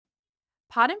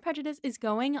Pod and Prejudice is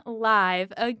going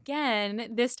live again,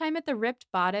 this time at the Ripped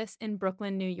Bodice in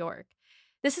Brooklyn, New York.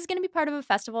 This is going to be part of a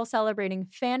festival celebrating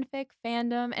fanfic,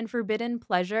 fandom, and forbidden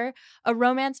pleasure, a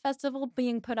romance festival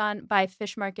being put on by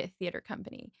Fish Market Theater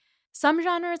Company. Some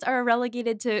genres are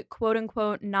relegated to quote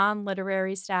unquote non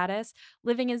literary status,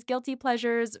 living as guilty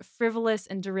pleasures, frivolous,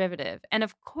 and derivative. And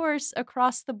of course,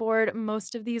 across the board,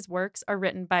 most of these works are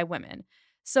written by women.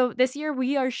 So this year,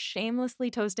 we are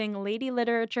shamelessly toasting lady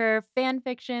literature, fan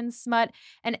fiction, smut,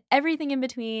 and everything in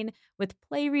between with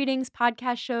play readings,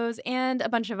 podcast shows, and a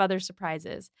bunch of other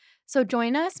surprises. So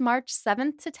join us March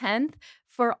 7th to 10th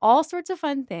for all sorts of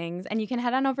fun things. And you can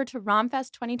head on over to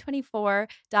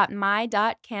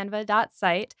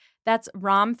romfest2024.my.canva.site. That's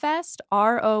romfest,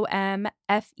 ROMFEST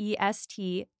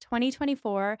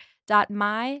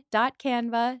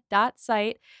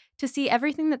 2024.my.canva.site to see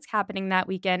everything that's happening that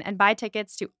weekend and buy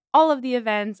tickets to all of the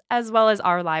events as well as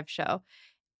our live show.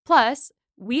 Plus,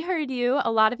 we heard you.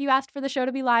 A lot of you asked for the show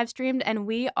to be live streamed, and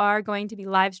we are going to be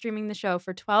live streaming the show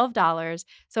for $12.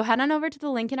 So head on over to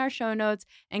the link in our show notes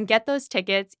and get those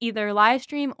tickets, either live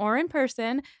stream or in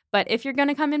person. But if you're going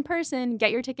to come in person,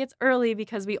 get your tickets early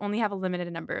because we only have a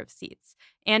limited number of seats.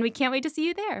 And we can't wait to see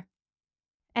you there.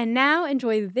 And now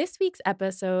enjoy this week's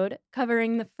episode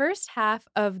covering the first half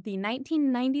of the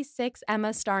 1996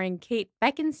 Emma starring Kate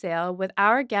Beckinsale with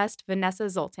our guest Vanessa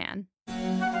Zoltan.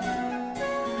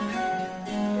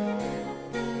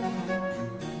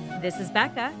 This is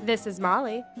Becca. This is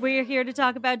Molly. We're here to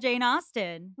talk about Jane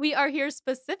Austen. We are here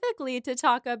specifically to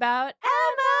talk about Emma!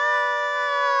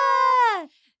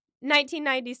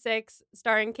 1996,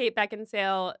 starring Kate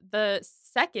Beckinsale, the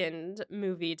second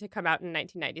movie to come out in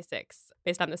 1996,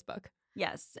 based on this book.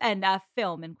 Yes, and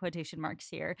film in quotation marks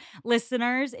here.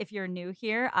 Listeners, if you're new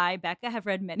here, I, Becca, have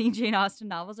read many Jane Austen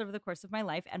novels over the course of my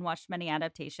life and watched many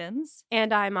adaptations.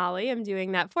 And I, Molly, am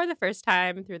doing that for the first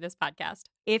time through this podcast.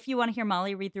 If you want to hear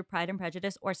Molly read through Pride and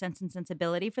Prejudice or Sense and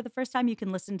Sensibility for the first time, you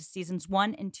can listen to seasons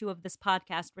 1 and 2 of this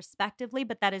podcast, respectively,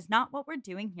 but that is not what we're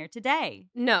doing here today.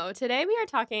 No, today we are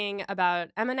talking about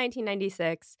Emma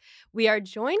 1996. We are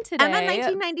joined today... Emma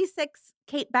 1996,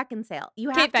 Kate Beckinsale.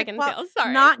 Kate Beckinsale,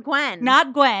 sorry. Not Gwen.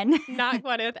 Not Gwen. Not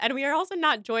Gwyneth. And we are also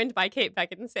not joined by Kate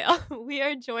Beckinsale. We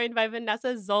are joined by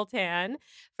Vanessa Zoltan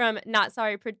from Not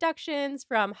Sorry Productions,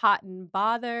 from Hot and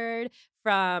Bothered,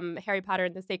 from Harry Potter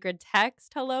and the Sacred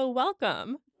Text. Hello,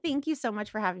 welcome. Thank you so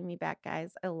much for having me back,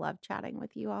 guys. I love chatting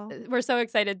with you all. We're so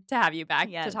excited to have you back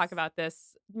to Yes. talk about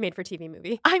this made-for-TV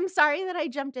movie. I'm sorry that I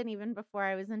jumped in even before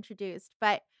I was introduced,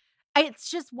 but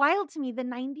it's just wild to me. The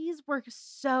 90s were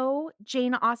so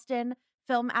Jane Austen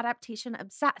film adaptation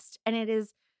obsessed, and it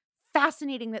is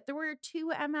fascinating that there were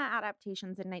 2 Emma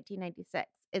adaptations in 1996.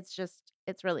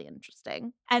 It's really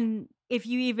interesting. And if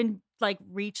you even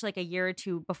reach a year or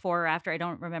two before or after, I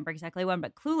don't remember exactly when,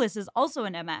 but Clueless is also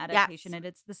an Emma adaptation, Yes. and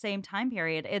it's the same time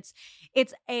period. It's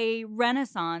a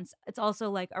renaissance. It's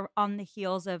also on the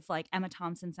heels of Emma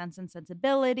Thompson's Sense and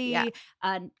Sensibility,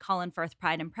 Yeah. Colin Firth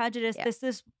Pride and Prejudice. Yeah.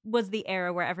 This was the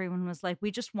era where everyone was like,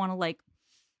 we just want to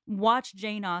watch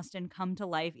Jane Austen come to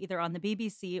life either on the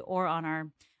BBC or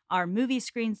on our movie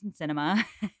screens in cinema.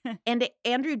 And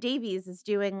Andrew Davies is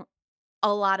doing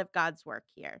a lot of God's work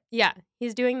here. Yeah,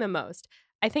 he's doing the most.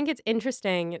 I think it's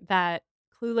interesting that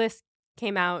Clueless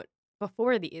came out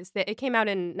before these. It came out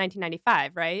in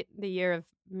 1995, right? The year of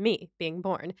me being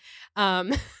born.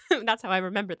 That's how I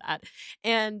remember that.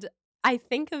 And I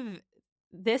think of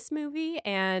this movie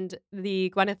and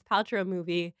the Gwyneth Paltrow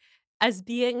movie as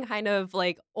being kind of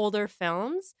older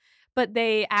films, but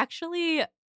they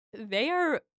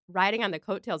are riding on the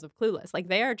coattails of Clueless.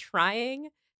 They are trying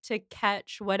to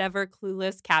catch whatever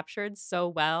Clueless captured so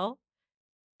well,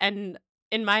 and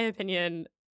in my opinion,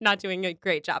 not doing a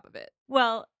great job of it.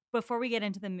 Well, before we get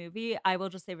into the movie, I will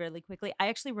just say really quickly, I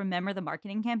actually remember the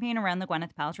marketing campaign around the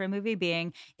Gwyneth Paltrow movie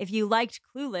being, if you liked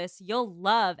Clueless, you'll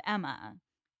love Emma.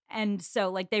 And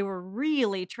so they were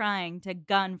really trying to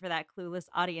gun for that Clueless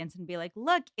audience and be like,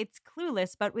 look, it's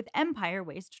Clueless, but with empire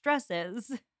waist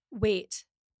dresses. Wait.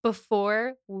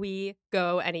 Before we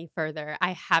go any further,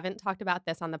 I haven't talked about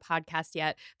this on the podcast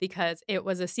yet because it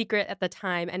was a secret at the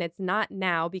time, and it's not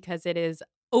now because it is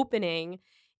opening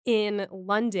in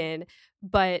London.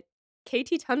 But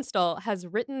KT Tunstall has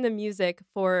written the music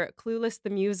for Clueless the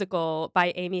Musical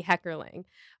by Amy Heckerling.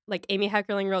 Amy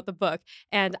Heckerling wrote the book.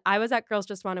 And I was at Girls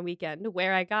Just Want a Weekend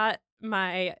where I got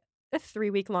my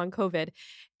 3-week-long COVID.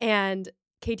 And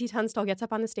KT Tunstall gets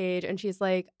up on the stage and she's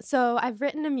like, so I've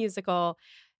written a musical.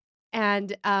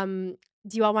 And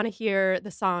do you all want to hear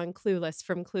the song Clueless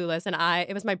from Clueless? And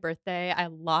it was my birthday. I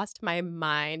lost my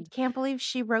mind. Can't believe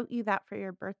she wrote you that for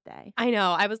your birthday. I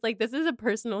know. I was like, this is a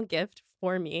personal gift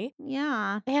for me.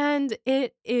 Yeah. And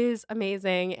it is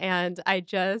amazing. And I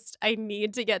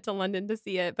need to get to London to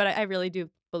see it. But I really do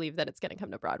believe that it's going to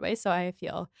come to Broadway. So I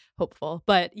feel hopeful.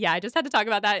 But yeah, I just had to talk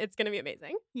about that. It's going to be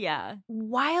amazing. Yeah.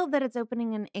 Wild that it's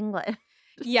opening in England.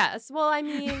 Yes. Well, I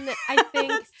mean, I think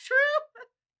That's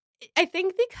true. I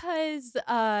think because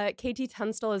KT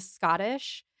Tunstall is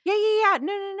Scottish. Yeah.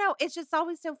 No. It's just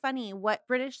always so funny what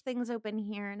British things open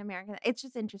here in America. It's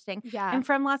just interesting. Yeah. I'm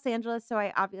from Los Angeles, so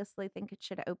I obviously think it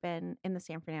should open in the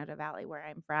San Fernando Valley where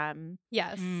I'm from.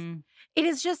 Yes. It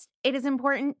is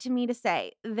important to me to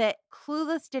say that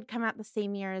Clueless did come out the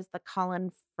same year as the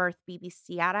Colin Firth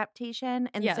BBC adaptation.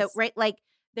 And so, Yes. right, like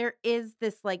there is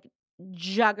this like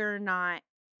juggernaut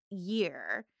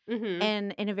year. Mhm.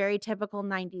 And in a very typical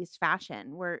 90s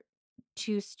fashion where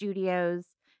two studios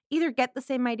either get the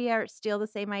same idea or steal the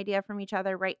same idea from each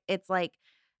other, right? It's like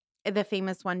the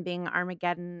famous one being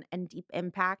Armageddon and Deep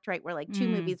Impact, right? Where like two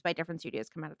movies by different studios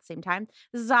come out at the same time.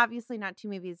 This is obviously not two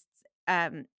movies,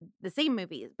 the same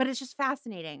movies, but it's just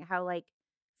fascinating how like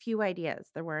few ideas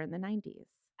there were in the 90s.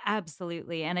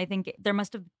 Absolutely. And I think there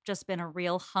must have just been a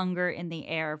real hunger in the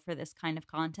air for this kind of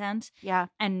content. Yeah.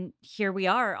 And here we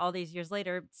are all these years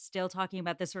later, still talking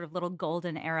about this sort of little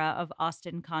golden era of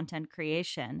Austen content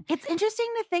creation. It's interesting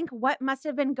to think what must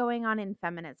have been going on in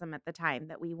feminism at the time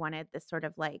that we wanted this sort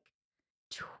of like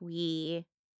twee,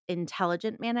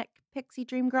 intelligent manic pixie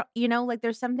dream girl. You know, like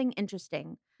there's something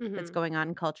interesting that's Mhm. going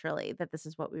on culturally that this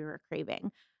is what we were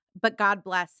craving. But God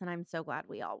bless, and I'm so glad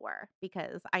we all were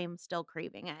because I am still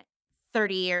craving it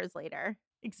 30 years later.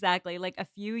 Exactly. Like a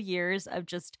few years of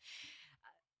just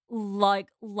like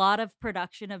lot of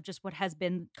production of just what has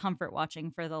been comfort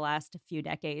watching for the last few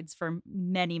decades for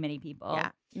many, many people.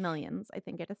 Yeah, millions, I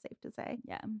think it is safe to say.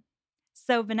 Yeah.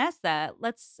 So, Vanessa,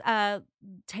 let's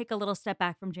take a little step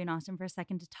back from Jane Austen for a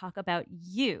second to talk about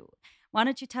you. Why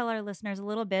don't you tell our listeners a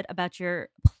little bit about your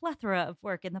plethora of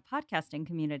work in the podcasting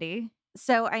community?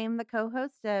 So I am the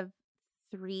co-host of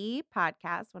 3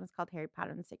 podcasts. One is called Harry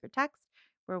Potter and the Sacred Text,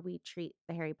 where we treat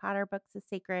the Harry Potter books as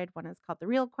sacred. One is called The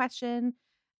Real Question.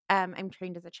 I'm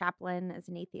trained as a chaplain, as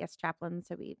an atheist chaplain.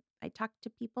 So I talk to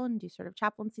people and do sort of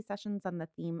chaplaincy sessions on the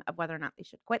theme of whether or not they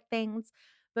should quit things.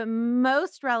 But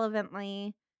most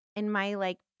relevantly, in my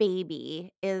like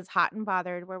baby is Hot and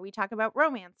Bothered, where we talk about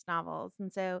romance novels.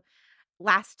 And so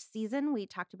last season we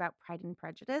talked about Pride and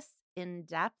Prejudice in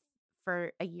depth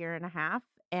for a year and a half,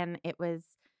 and it was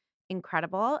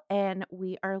incredible. And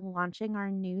we are launching our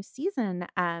new season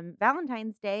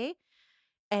Valentine's Day,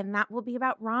 and that will be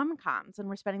about rom-coms. And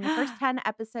we're spending the first 10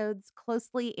 episodes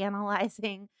closely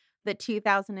analyzing the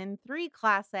 2003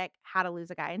 classic How to Lose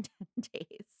a Guy in 10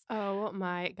 Days. Oh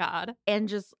my God. And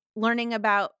just learning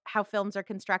about how films are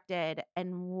constructed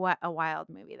and what a wild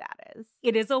movie that is.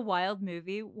 It is a wild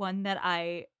movie, one that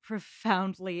I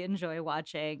profoundly enjoy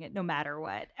watching no matter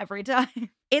what, every time.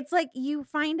 It's like you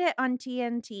find it on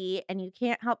TNT and you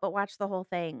can't help but watch the whole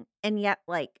thing and yet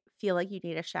like feel like you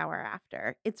need a shower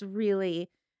after. It's really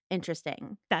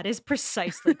interesting. That is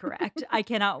precisely correct. I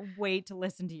cannot wait to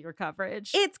listen to your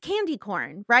coverage. It's candy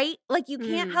corn, right? Like you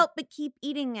can't Mm. help but keep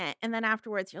eating it. And then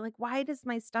afterwards you're like, why does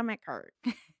my stomach hurt?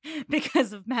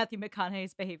 Because of Matthew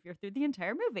McConaughey's behavior through the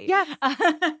entire movie. Yes.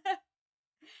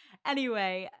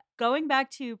 Anyway, going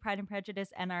back to Pride and Prejudice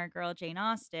and our girl Jane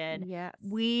Austen, Yes.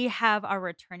 we have our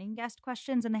returning guest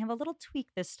questions, and they have a little tweak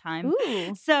this time.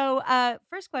 Ooh. So,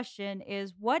 first question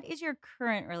is, what is your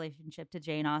current relationship to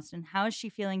Jane Austen? How is she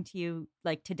feeling to you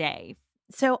like today?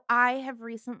 So I have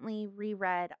recently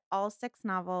reread all 6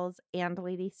 novels and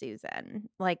Lady Susan,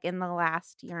 like in the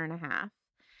last year and a half.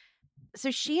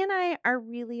 So she and I are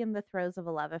really in the throes of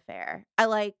a love affair.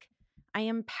 I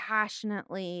am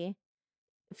passionately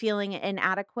feeling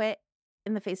inadequate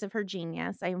in the face of her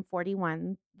genius. I am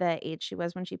 41, the age she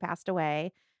was when she passed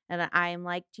away. And I'm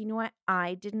like, do you know what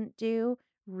I didn't do?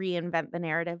 Reinvent the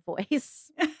narrative voice.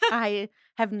 I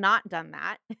have not done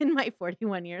that in my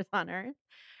 41 years on Earth.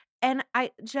 And I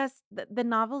just, the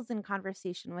novels in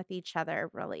conversation with each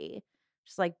other really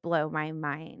just like blow my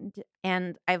mind.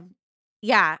 And I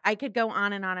could go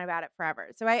on and on about it forever.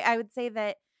 So I would say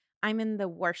that I'm in the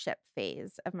worship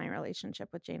phase of my relationship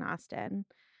with Jane Austen.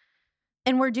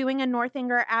 And we're doing a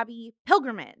Northanger Abbey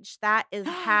pilgrimage. That is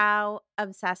how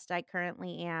obsessed I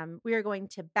currently am. We are going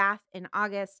to Bath in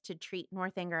August to treat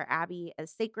Northanger Abbey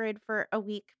as sacred for a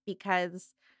week because,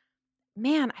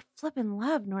 man, I flippin'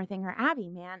 love Northanger Abbey,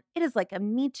 man. It is like a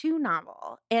Me Too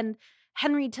novel. And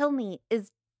Henry Tilney is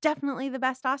definitely the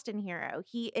best Austen hero.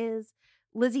 He is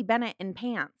Lizzie Bennet in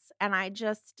pants. And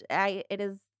it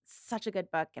is such a good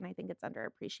book, and I think it's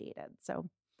underappreciated. So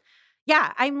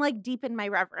yeah, I'm like deep in my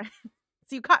reverence.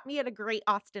 So you caught me at a great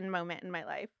Austen moment in my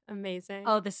life. Amazing.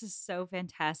 Oh, this is so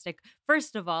fantastic.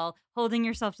 First of all, holding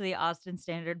yourself to the Austen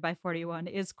standard by 41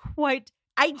 is quite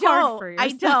I hard for don't. I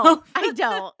yourself. don't. I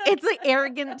don't. It's like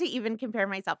arrogant to even compare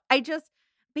myself.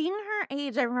 Being her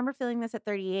age, I remember feeling this at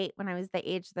 38 when I was the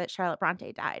age that Charlotte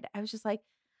Bronte died. I was just like,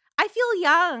 I feel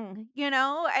young,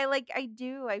 I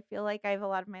do. I feel like I have a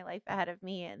lot of my life ahead of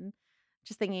me, and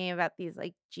just thinking about these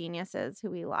like geniuses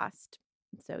who we lost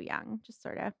so young, just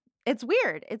sort of, it's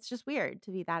weird. It's just weird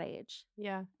to be that age.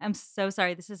 Yeah. I'm so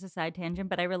sorry. This is a side tangent,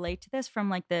 but I relate to this from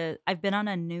like I've been on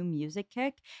a new music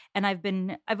kick, and I've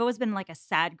always been like a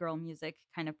sad girl music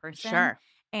kind of person. Sure.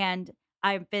 And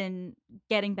I've been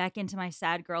getting back into my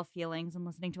sad girl feelings and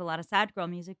listening to a lot of sad girl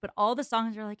music, but all the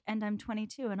songs are like, and I'm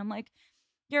 22. And I'm like,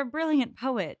 you're a brilliant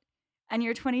poet and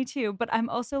you're 22. But I'm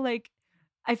also like,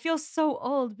 I feel so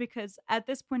old because at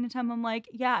this point in time, I'm like,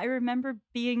 yeah, I remember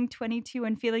being 22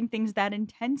 and feeling things that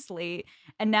intensely.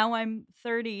 And now I'm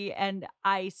 30 and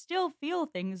I still feel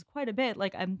things quite a bit.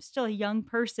 Like I'm still a young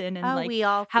person and like We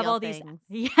all have feel all these. things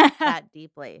Yeah. that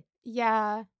deeply.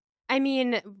 Yeah. I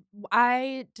mean,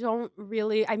 I don't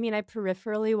really, I mean, I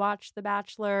peripherally watch The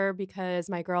Bachelor because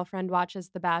my girlfriend watches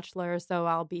The Bachelor, so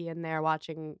I'll be in there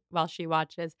watching while she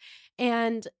watches.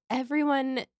 And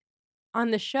everyone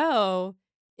on the show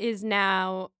is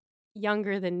now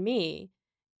younger than me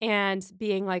and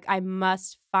being like, I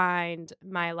must find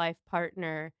my life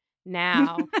partner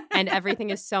now. And everything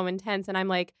is so intense. And I'm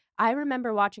like, I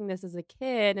remember watching this as a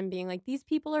kid and being like, these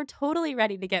people are totally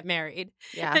ready to get married.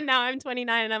 Yeah. And now I'm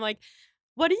 29 and I'm like,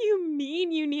 what do you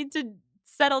mean you need to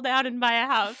settle down and buy a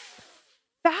house?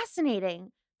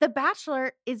 Fascinating. The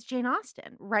Bachelor is Jane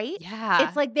Austen, right? Yeah.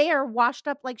 It's like they are washed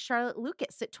up like Charlotte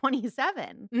Lucas at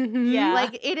 27. Mhm. Yeah.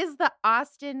 Like it is the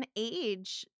Austen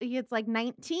age. It's like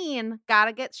 19,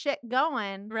 gotta get shit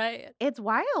going. Right. It's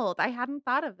wild. I hadn't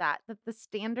thought of that the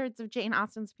standards of Jane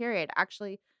Austen's period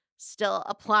actually still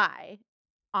apply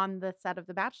on the set of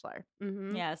The Bachelor.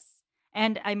 Mhm. Yes.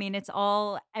 And I mean,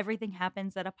 everything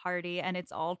happens at a party and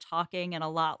it's all talking and a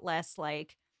lot less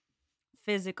like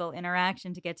physical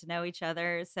interaction to get to know each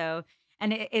other. So,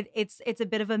 and it's a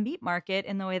bit of a meat market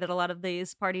in the way that a lot of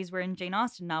these parties were in Jane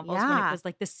Austen novels when it Yeah. was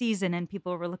like the season and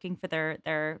people were looking for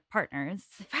their partners.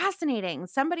 Fascinating.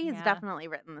 Somebody has Yeah. definitely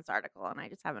written this article and I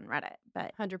just haven't read it.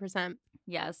 But 100%.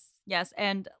 Yes, yes,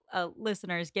 and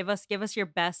listeners, give us your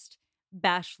best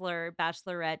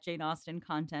bachelorette Jane Austen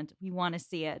content. We want to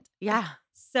see it. yeah.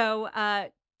 So,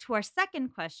 to our second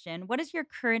question, what is your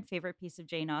current favorite piece of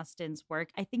Jane Austen's work?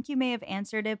 I think you may have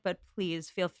answered it, but please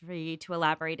feel free to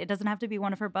elaborate. It doesn't have to be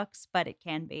one of her books, but it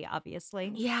can be,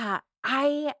 obviously. Yeah,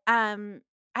 I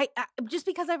just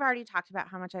because I've already talked about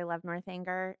how much I love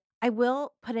Northanger, I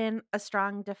will put in a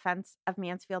strong defense of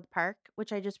Mansfield Park,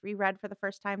 which I just reread for the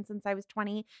first time since I was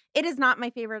 20. It is not my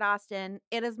favorite Austen.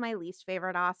 It is my least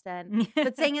favorite Austen.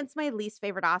 But saying it's my least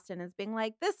favorite Austen is being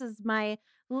like, this is my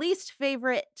least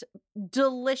favorite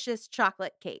delicious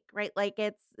chocolate cake, right? Like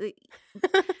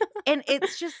and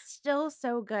it's just still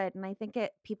so good. And I think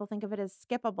people think of it as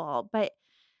skippable, but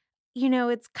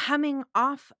it's coming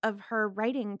off of her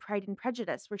writing Pride and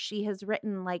Prejudice, where she has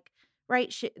written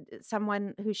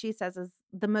someone who she says is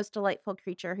the most delightful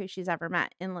creature who she's ever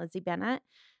met in Lizzie Bennet.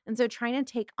 And so trying to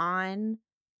take on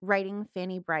writing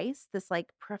Fanny Bryce, this like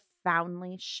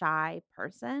profoundly shy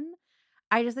person,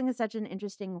 I just think it's such an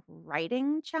interesting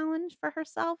writing challenge for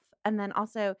herself. And then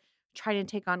also trying to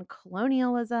take on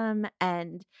colonialism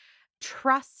and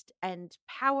trust and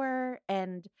power,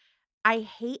 and I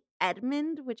hate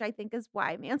Edmund, which I think is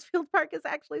why Mansfield Park is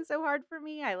actually so hard for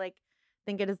me. I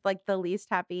think it is like the least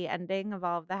happy ending of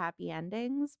all of the happy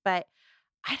endings, but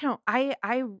I don't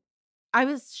I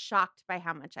was shocked by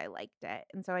how much I liked it.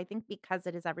 And so I think because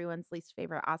it is everyone's least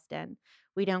favorite Austen,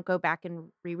 we don't go back and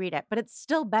reread it, but it's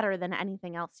still better than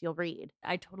anything else you'll read.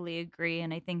 I totally agree.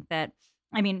 And I think that,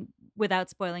 I mean, without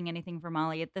spoiling anything for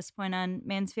Molly at this point on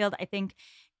Mansfield, I think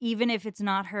even if it's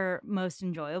not her most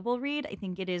enjoyable read, I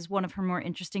think it is one of her more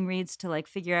interesting reads to like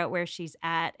figure out where she's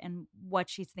at and what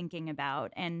she's thinking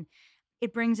about. And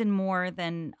it brings in more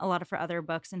than a lot of her other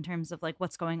books in terms of like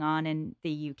what's going on in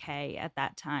the UK at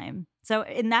that time. So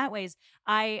in that ways,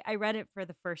 I read it for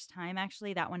the first time,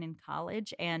 actually, that one in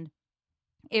college. And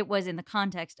it was in the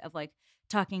context of like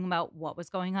talking about what was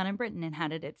going on in Britain and how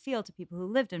did it feel to people who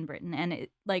lived in Britain. And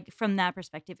it, like from that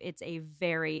perspective, it's a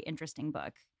very interesting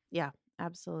book. Yeah,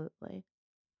 absolutely.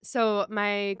 So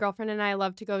my girlfriend and I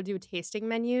love to go do tasting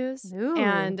menus. Ooh.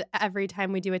 And every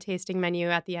time we do a tasting menu,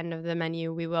 at the end of the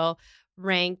menu, we will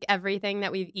rank everything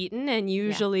that we've eaten. And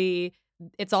usually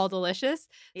it's all delicious.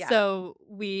 Yeah. So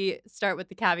we start with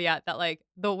the caveat that like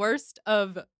the worst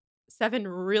of 7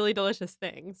 really delicious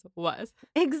things was.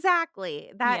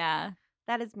 Exactly. Yeah.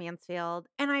 That is Mansfield.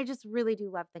 And I just really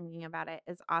do love thinking about it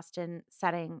as Austen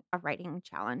setting a writing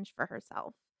challenge for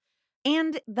herself.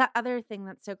 And the other thing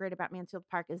that's so great about Mansfield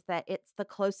Park is that it's the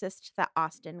closest that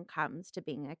Austen comes to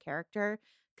being a character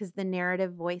because the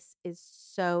narrative voice is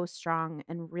so strong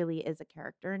and really is a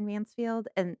character in Mansfield.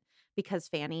 And because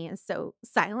Fanny is so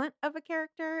silent of a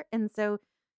character. And so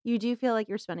you do feel like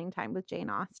you're spending time with Jane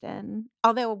Austen.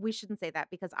 Although we shouldn't say that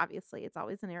because obviously it's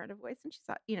always a narrative voice and she's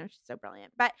so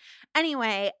brilliant. But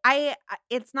anyway,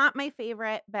 it's not my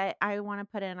favorite, but I want to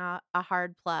put in a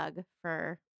hard plug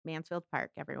for Mansfield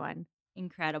Park, everyone.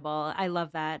 Incredible. I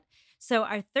love that. So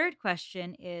our third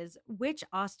question is, which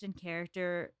Austen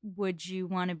character would you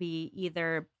want to be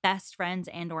either best friends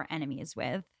and or enemies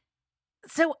with?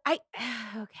 So okay.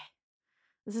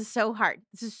 This is so hard.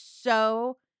 This is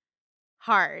so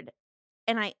hard.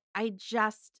 And I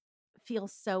just feel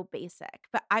so basic,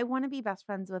 but I want to be best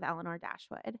friends with Eleanor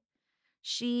Dashwood.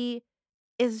 She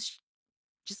is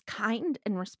just kind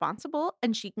and responsible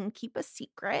and she can keep a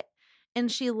secret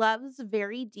and she loves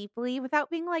very deeply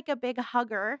without being like a big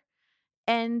hugger.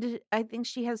 And I think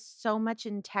she has so much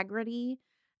integrity.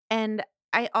 And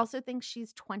I also think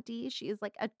she's 20. She is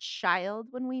like a child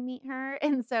when we meet her.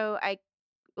 And so I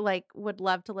like would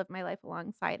love to live my life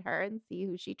alongside her and see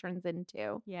who she turns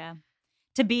into. Yeah.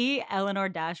 To be Eleanor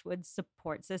Dashwood's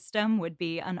support system would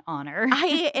be an honor.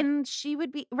 And she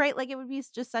would be right. Like it would be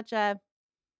just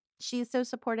she's so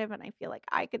supportive and I feel like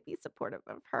I could be supportive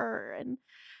of her.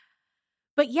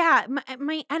 But yeah,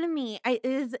 my enemy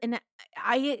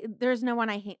there's no one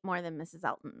I hate more than Mrs.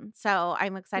 Elton. So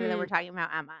I'm excited that we're talking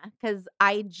about Emma because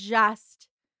I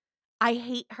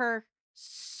hate her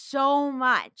so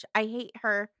much. I hate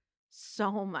her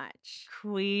so much.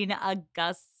 Queen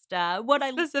Augusta. What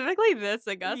I Specifically this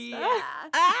Augusta. Yeah.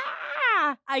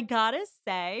 Ah! I gotta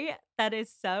say, that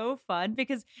is so fun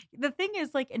because the thing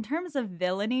is, like, in terms of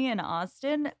villainy in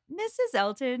Austen, Mrs.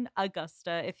 Elton,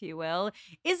 Augusta, if you will,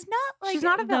 is not like She's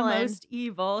not a the villain. most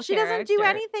evil. She doesn't do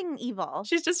character. anything evil.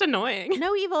 She's just annoying.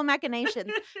 No evil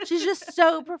machinations. She's just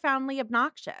so profoundly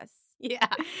obnoxious. Yeah.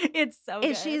 It's so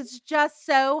And good. she's just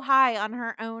so high on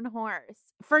her own horse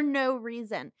for no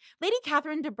reason. Lady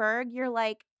Catherine de Bourgh, you're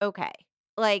like, okay,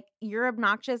 like you're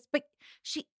obnoxious, but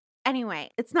anyway,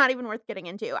 it's not even worth getting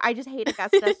into. I just hate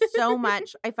Augusta so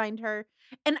much. I find her,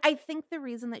 and I think the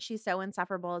reason that she's so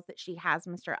insufferable is that she has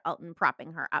Mr. Elton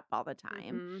propping her up all the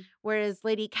time. Mhm. Whereas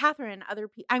Lady Catherine,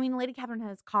 Lady Catherine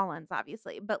has Collins,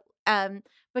 obviously, but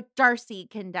Darcy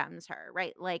condemns her,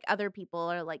 right? Like other people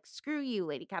are like, screw you,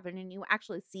 Lady Catherine, and you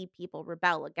actually see people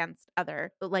rebel against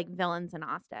other like villains in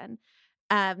Austen.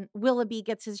 Willoughby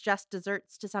gets his just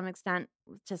desserts to some extent.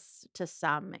 To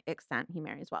some extent, he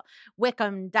marries well.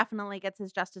 Wickham definitely gets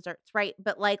his just desserts, right?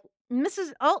 But like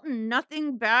Mrs. Elton,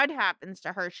 nothing bad happens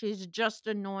to her. She's just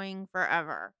annoying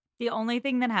forever. The only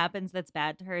thing that happens that's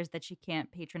bad to her is that she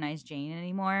can't patronize Jane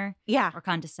anymore. Yeah. Or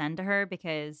condescend to her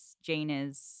because Jane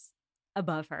is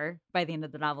above her by the end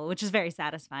of the novel, which is very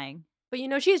satisfying. But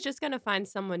she's just going to find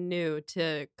someone new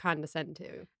to condescend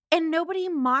to. And nobody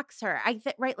mocks her.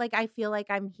 Right? Like, I feel like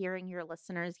I'm hearing your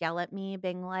listeners yell at me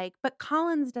being like, but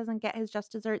Collins doesn't get his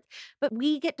just desserts. But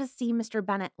we get to see Mr.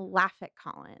 Bennet laugh at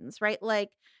Collins, right?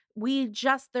 Like,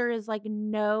 there is like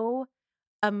no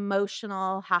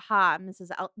emotional, haha, Mrs.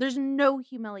 Elton. There's no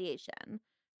humiliation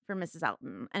for Mrs.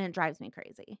 Elton. And it drives me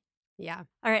crazy. Yeah.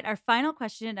 All right, our final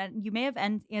question, and you may have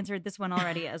answered this one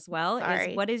already as well,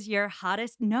 Sorry. is what is your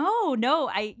hottest?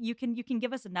 You can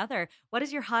give us another. What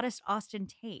is your hottest Austen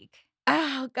take?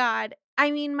 Oh God. I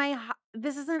mean, I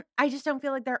just don't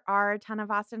feel like there are a ton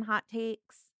of Austen hot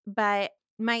takes, but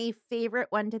my favorite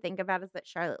one to think about is that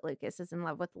Charlotte Lucas is in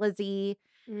love with Lizzie.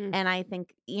 And I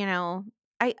think,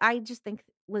 I just think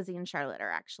Lizzie and Charlotte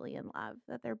are actually in love,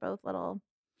 that they're both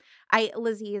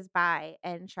Lizzie is bi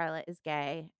and Charlotte is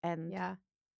gay. And Yeah.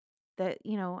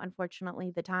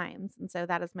 unfortunately the times. And so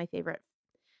that is my favorite,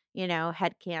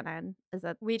 headcanon is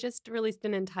that. We just released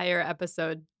an entire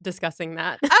episode discussing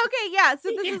that. Okay, yeah. So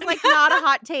this is like not a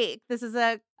hot take. This is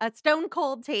a stone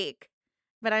cold take,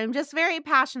 but I'm just very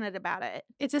passionate about it.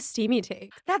 It's a steamy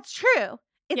take. That's true.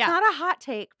 It's Yeah. not a hot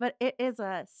take, but it is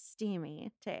a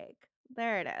steamy take.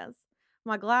 There it is.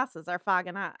 My glasses are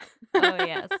fogging up. Oh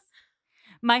yes.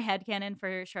 My headcanon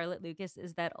for Charlotte Lucas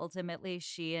is that ultimately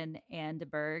she and Anne de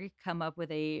Berg come up with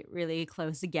a really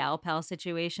close gal pal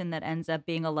situation that ends up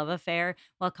being a love affair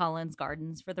while Collins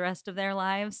gardens for the rest of their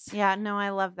lives. Yeah, no, I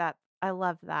love that. I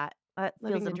love that. That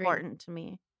Living feels the dream. important to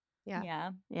me. Yeah.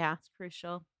 Yeah, Yeah. it's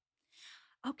crucial.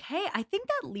 Okay, I think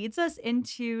that leads us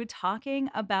into talking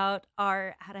about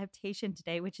our adaptation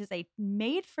today, which is a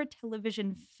made for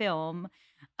television film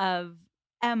of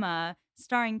Emma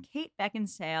starring Kate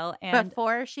Beckinsale and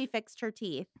Before she fixed her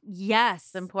teeth, yes,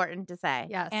 it's important to say.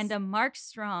 Yes. and a Mark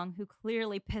Strong who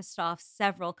clearly pissed off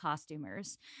several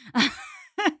costumers.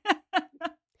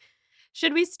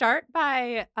 Should we start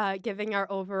by giving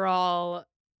our overall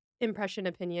impression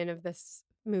opinion of this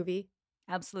movie,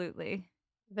 Absolutely.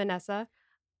 Vanessa?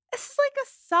 This is like a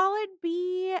solid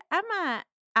B Emma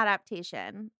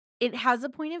adaptation. It has a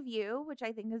point of view, which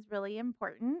I think is really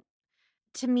important.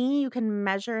 To me, you can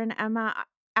measure an Emma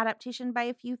adaptation by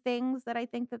a few things that I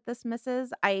think that this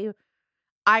misses. I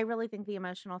really think the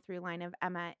emotional through line of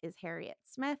Emma is Harriet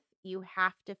Smith. You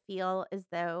have to feel as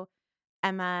though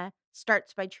Emma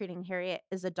starts by treating Harriet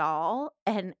as a doll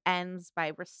and ends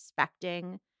by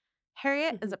respecting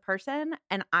Harriet as Mhm. a person.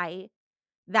 And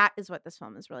that is what this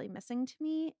film is really missing to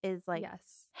me is like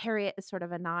Yes. Harriet is sort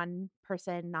of a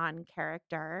non-person,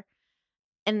 non-character.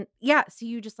 And yeah, so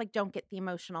you just like don't get the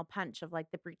emotional punch of like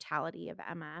the brutality of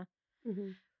Emma.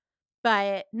 Mhm.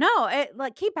 But no, it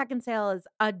like Kate Beckinsale is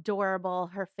adorable.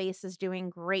 Her face is doing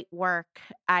great work.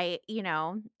 I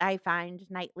find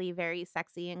Knightley very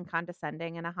sexy and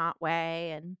condescending in a hot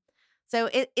way. And so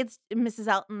it's Mrs.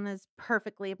 Elton is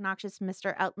perfectly obnoxious.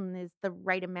 Mr. Elton is the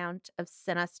right amount of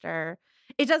sinister.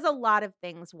 It does a lot of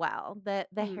things well. The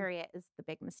Mm. Harriet is the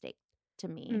big mistake to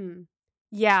me. Mm.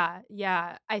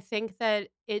 Yeah. I think that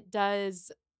it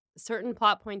does certain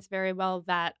plot points very well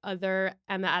that other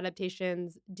Emma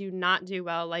adaptations do not do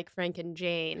well, like Frank and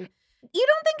Jane. You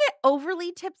don't think it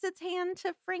overly tips its hand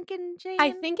to Frank and Jane?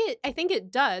 I think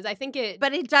it does. I think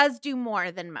But it does do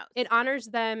more than most. it honors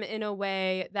them in a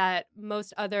way that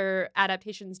most other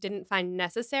adaptations didn't find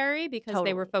necessary because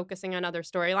they were Totally. focusing on other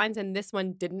storylines, and this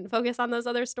one didn't focus on those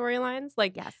other storylines.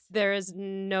 Like, Yes. there is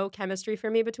no chemistry for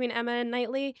me between Emma and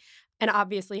Knightley, and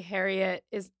obviously Harriet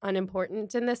is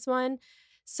unimportant in this one.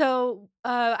 So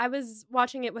I was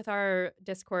watching it with our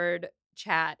Discord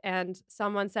chat, and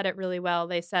someone said it really well.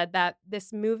 They said that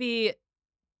this movie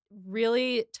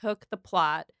really took the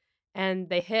plot and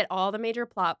they hit all the major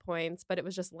plot points, but it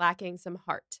was just lacking some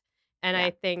heart. And Yeah.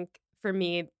 I think for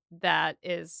me, that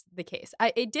is the case.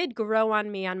 It did grow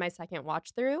on me on my second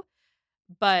watch through,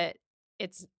 but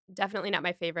it's definitely not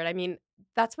my favorite. I mean,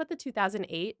 that's what the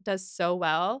 2008 does so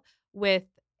well with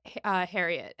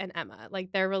Harriet and Emma,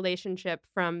 like their relationship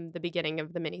from the beginning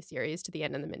of the miniseries to the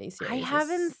end of the miniseries. I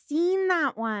haven't seen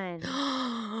that one.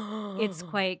 It's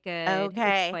quite good.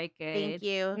 Okay. It's quite good. Thank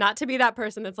you. Not to be that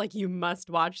person that's like, you must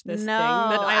watch this thing that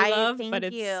No, I I love, thank but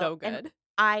it's you. so And good.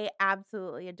 I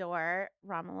absolutely adore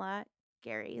Romola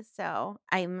Gary, so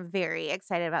I'm very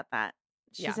excited about that.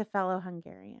 She's Yeah. a fellow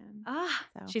Hungarian. Ah,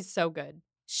 So She's so good.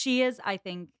 she is, I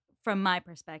think, from my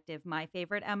perspective, my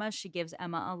favorite Emma. She gives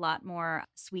Emma a lot more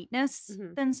sweetness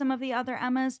Mhm. than some of the other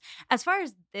Emmas. As far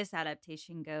as this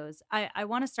adaptation goes, I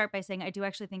want to start by saying I do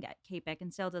actually think Kate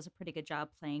Beckinsale does a pretty good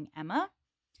job playing Emma.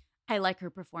 I like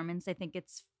her performance. I think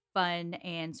it's fun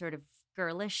and sort of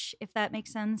girlish, if that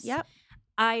makes sense. yep.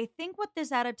 I think what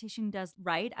this adaptation does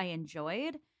right, I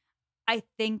enjoyed. I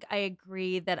think I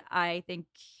agree that I think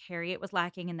Harriet was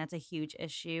lacking, and that's a huge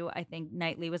issue. I think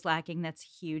Knightley was lacking. That's a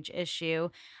huge issue.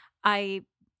 I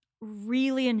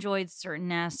really enjoyed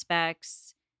certain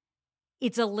aspects.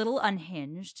 It's a little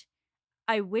unhinged.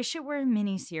 I wish it were a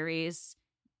miniseries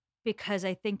because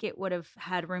I think it would have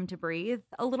had room to breathe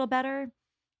a little better.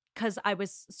 Because I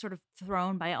was sort of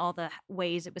thrown by all the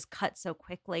ways it was cut so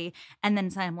quickly and then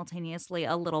simultaneously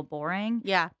a little boring.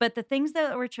 Yeah. But the things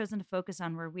that were chosen to focus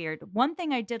on were weird. One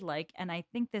thing I did like, and I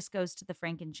think this goes to the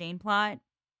Frank and Jane plot,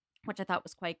 which I thought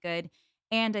was quite good.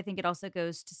 And I think it also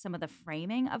goes to some of the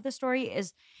framing of the story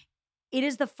is it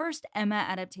is the first Emma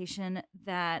adaptation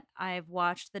that I've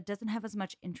watched that doesn't have as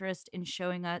much interest in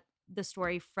showing the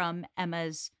story from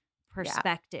Emma's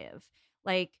perspective.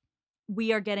 Like,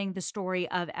 we are getting the story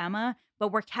of Emma,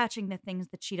 but we're catching the things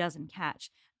that she doesn't catch.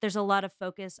 There's a lot of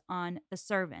focus on the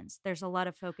servants. There's a lot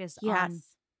of focus on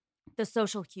Yes. the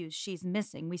social cues she's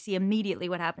missing. We see immediately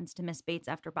what happens to Miss Bates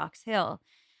after Box Hill.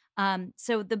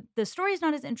 So the story is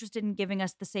not as interested in giving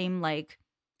us the same like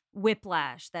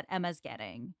whiplash that Emma's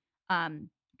getting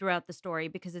throughout the story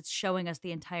because it's showing us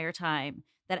the entire time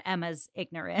that Emma's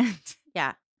ignorant.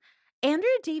 Yeah.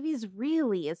 Andrea Davies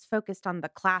really is focused on the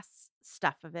class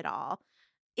stuff of it all.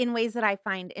 in ways that I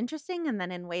find interesting and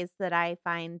then in ways that I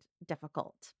find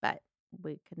difficult. But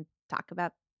we can talk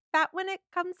about that when it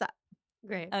comes up.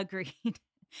 Great. Agreed.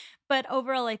 But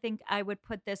overall, I think I would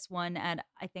put this one at,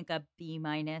 I think, a B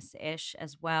minus ish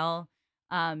as well.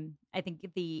 I think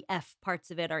the F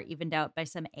parts of it are evened out by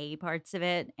some A parts of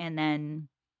it. And then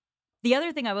the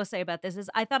other thing I will say about this is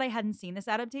I thought I hadn't seen this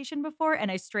adaptation before, and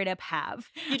I straight up have.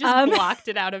 You just blocked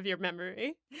it out of your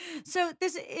memory. So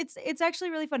it's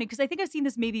actually really funny because I think I've seen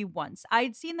this maybe once.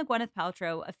 I'd seen the Gwyneth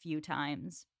Paltrow a few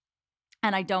times,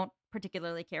 and I don't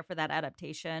particularly care for that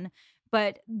adaptation.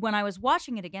 But when I was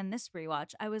watching it again this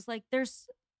rewatch, I was like, there's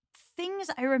things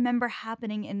I remember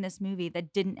happening in this movie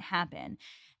that didn't happen.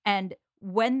 And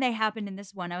when they happened in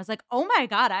this one, I was like, oh my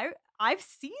God, I've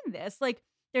seen this. Like,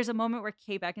 there's a moment where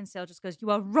Kate Beckinsale just goes, "You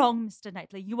are wrong, Mr.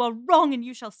 Knightley. You are wrong, and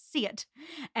you shall see it."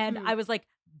 And I was like,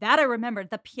 that I remembered.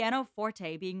 The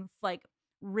pianoforte being like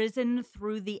risen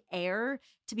through the air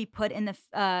to be put in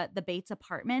the Bates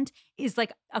apartment is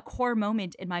like a core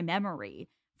moment in my memory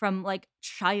from like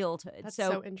childhood. That's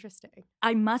so interesting.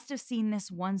 I must have seen this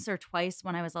once or twice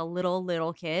when I was a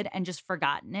little kid and just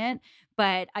forgotten it,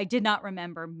 but I did not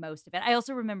remember most of it. I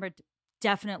also remembered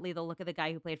definitely the look of the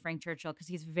guy who played Frank Churchill because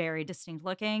he's very distinct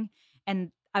looking,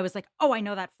 and I was like, oh, I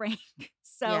know that Frank.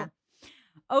 So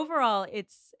overall,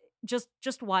 it's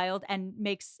just wild and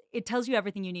it tells you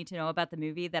everything you need to know about the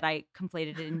movie that I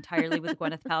conflated it entirely with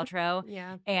Gwyneth Paltrow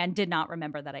and did not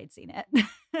remember that I'd seen it.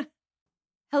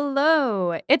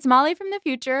 Hello, it's Molly from the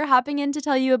future hopping in to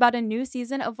tell you about a new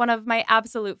season of one of my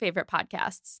absolute favorite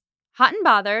podcasts. Hot and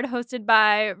Bothered, hosted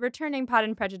by returning Pod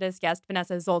and Prejudice guest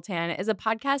Vanessa Zoltan, is a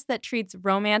podcast that treats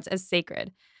romance as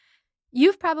sacred.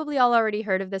 You've probably all already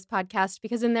heard of this podcast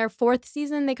because in their 4th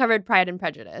season, they covered Pride and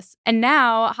Prejudice. And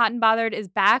now, Hot and Bothered is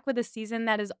back with a season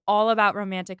that is all about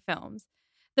romantic films.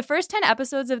 The first 10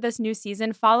 episodes of this new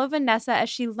season follow Vanessa as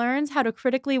she learns how to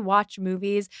critically watch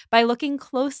movies by looking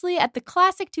closely at the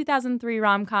classic 2003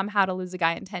 rom-com How to Lose a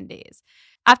Guy in 10 Days.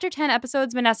 After 10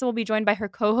 episodes, Vanessa will be joined by her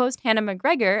co-host Hannah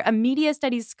McGregor, a media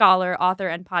studies scholar, author,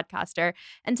 and podcaster,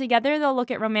 and together they'll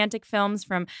look at romantic films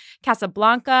from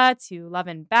Casablanca to Love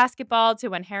and Basketball to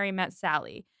When Harry Met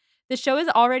Sally. The show is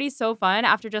already so fun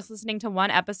after just listening to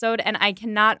one episode, and I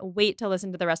cannot wait to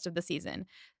listen to the rest of the season.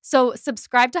 So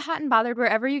subscribe to Hot and Bothered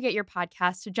wherever you get your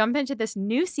podcasts to jump into this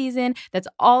new season that's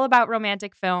all about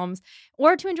romantic films,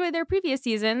 or to enjoy their previous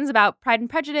seasons about Pride and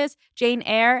Prejudice, Jane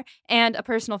Eyre, and a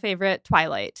personal favorite,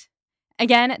 Twilight.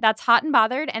 Again, that's Hot and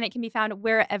Bothered, and it can be found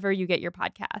wherever you get your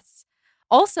podcasts.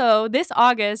 Also, this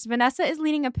August, Vanessa is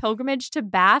leading a pilgrimage to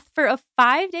Bath for a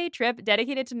 5-day trip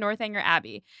dedicated to Northanger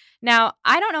Abbey. Now,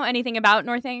 I don't know anything about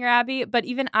Northanger Abbey, but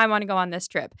even I want to go on this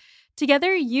trip.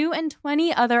 Together, you and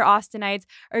 20 other Austinites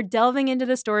are delving into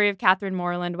the story of Catherine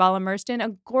Morland while immersed in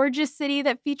a gorgeous city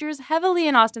that features heavily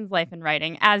in Austen's life and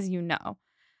writing, as you know.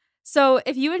 So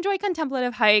if you enjoy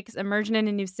contemplative hikes, immersion in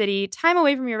a new city, time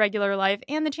away from your regular life,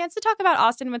 and the chance to talk about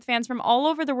Austen with fans from all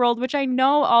over the world, which I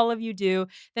know all of you do,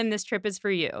 then this trip is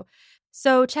for you.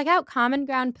 So check out Common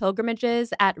Ground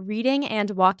Pilgrimages at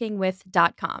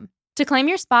readingandwalkingwith.com. To claim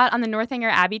your spot on the Northanger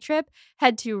Abbey trip,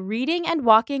 head to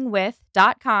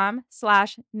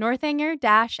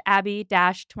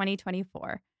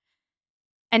readingandwalkingwith.com/Northanger-Abbey-2024.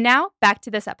 And now back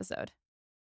to this episode.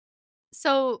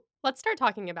 So let's start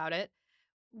talking about it.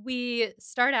 We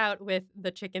start out with the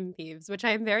chicken thieves, which I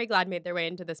am very glad made their way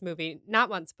into this movie, not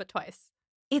once, but twice.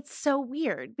 It's so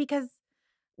weird because,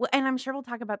 well, and I'm sure we'll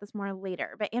talk about this more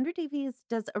later, but Andrew Davies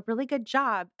does a really good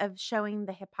job of showing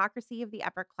the hypocrisy of the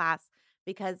upper class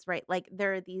because, right, like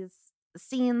there are these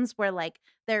scenes where like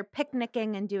they're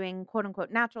picnicking and doing quote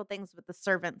unquote natural things, but the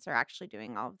servants are actually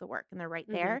doing all of the work and they're right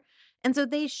there. And so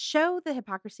they show the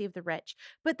hypocrisy of the rich,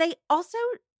 but they also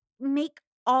make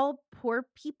all poor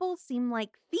people seem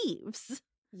like thieves.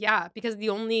 Yeah, because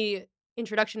the only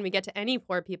introduction we get to any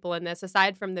poor people in this,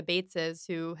 aside from the Bateses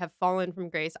who have fallen from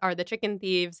grace, are the chicken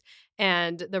thieves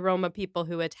and the Roma people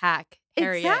who attack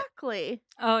Harriet. Exactly.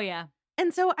 Oh, yeah.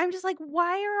 And so I'm just like,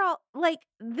 why are all like,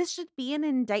 this should be an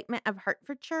indictment of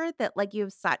Hertfordshire that like you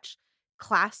have such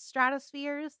class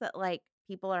stratospheres that like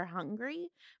people are hungry.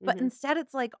 But instead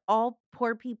it's like all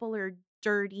poor people are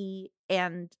dirty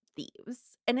and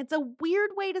thieves. And it's a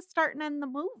weird way to start and end the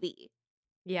movie.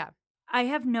 Yeah. I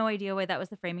have no idea why that was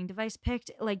the framing device picked.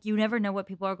 Like, you never know what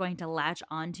people are going to latch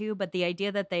onto, but the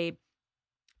idea that I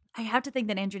have to think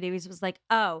that Andrew Davies was like,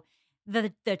 oh,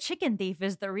 the chicken thief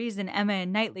is the reason Emma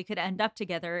and Knightley could end up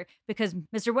together because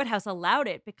Mr. Woodhouse allowed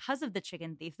it because of the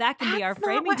chicken thief. That can be our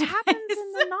framing device. Happens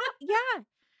in the yeah.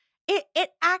 It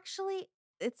actually,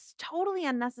 it's totally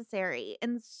unnecessary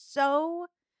and so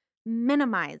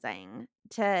minimizing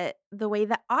to the way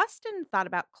that Austen thought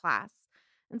about class.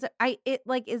 And so it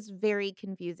like is very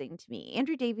confusing to me.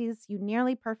 Andrew Davies, you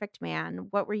nearly perfect man.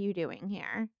 What were you doing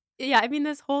here? Yeah, I mean,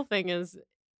 this whole thing is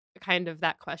kind of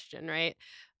that question, right?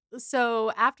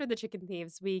 So after the chicken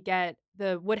thieves, we get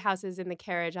the Woodhouses in the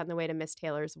carriage on the way to Miss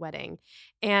Taylor's wedding.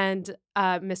 And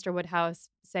Mr. Woodhouse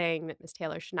saying that Miss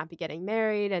Taylor should not be getting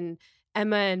married. And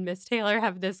Emma and Miss Taylor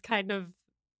have this kind of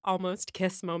almost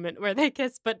kiss moment where they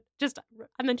kiss, but just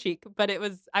on the cheek. But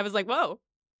I was like, whoa,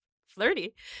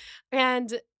 flirty.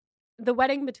 And the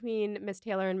wedding between Miss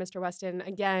Taylor and Mr. Weston,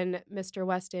 again, Mr.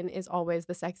 Weston is always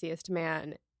the sexiest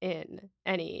man in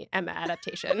any Emma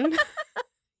adaptation.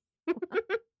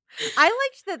 I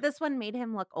liked that this one made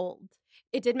him look old.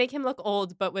 It did make him look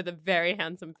old, but with a very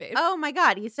handsome face. Oh my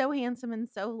God, he's so handsome and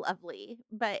so lovely.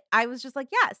 But I was just like,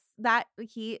 yes, that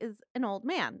he is an old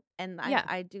man. And Yeah.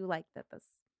 I do like that this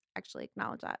actually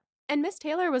acknowledge that. And Miss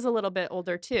Taylor was a little bit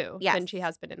older too than she Yes.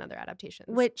 has been in other adaptations.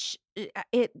 Which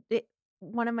it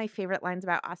one of my favorite lines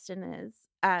about Austen is,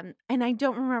 and I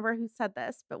don't remember who said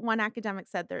this, but one academic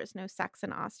said there is no sex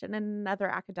in Austen, and another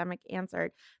academic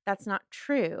answered, that's not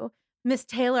true. Miss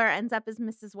Taylor ends up as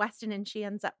Mrs. Weston, and she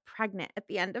ends up pregnant at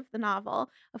the end of the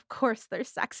novel. Of course, there's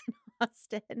sex in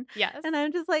Austen. Yes. And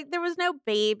I'm just like, there was no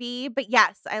baby. But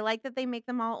yes, I like that they make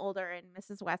them all older. And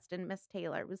Mrs. Weston, Miss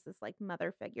Taylor, was this like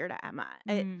mother figure to Emma.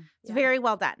 It's Yeah. very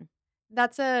well done.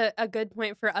 That's a good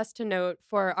point for us to note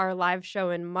for our live show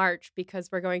in March, because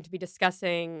we're going to be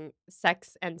discussing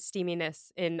sex and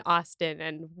steaminess in Austen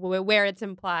and where it's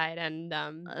implied and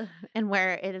And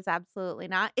where it is absolutely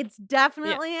not. It's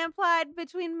definitely implied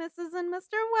between Mrs. and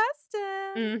Mr.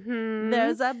 Weston. mhm.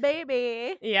 There's a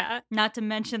baby. Yeah. Not to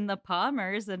mention the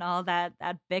Palmers and all that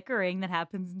bickering that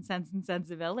happens in Sense and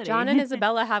Sensibility. John and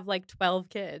Isabella have like 12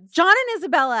 kids. John and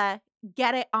Isabella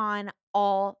get it on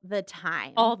all the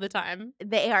time. All the time.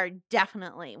 They are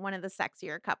definitely one of the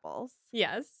sexier couples.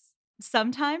 Yes.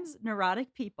 Sometimes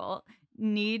neurotic people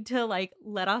need to like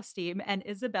let off steam, and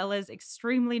Isabella's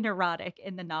extremely neurotic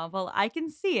in the novel. I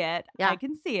can see it. Yeah. I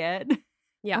can see it.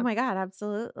 Yeah. Oh my God,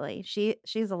 absolutely.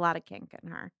 She's a lot of kink in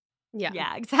her. Yeah.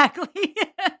 Yeah, exactly.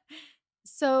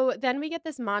 So then we get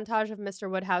this montage of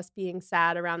Mr. Woodhouse being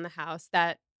sad around the house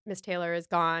that Miss Taylor is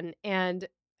gone, and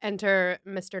enter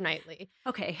Mr. Knightley,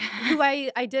 Okay. who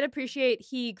I did appreciate.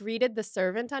 He greeted the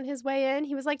servant on his way in.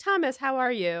 He was like, Thomas, how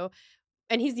are you?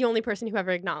 And he's the only person who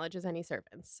ever acknowledges any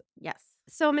servants. Yes.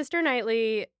 So Mr.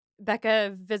 Knightley,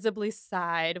 Becca visibly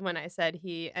sighed when I said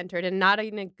he entered, and not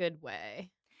in a good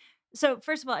way. So,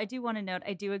 first of all, I do want to note,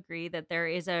 I do agree that there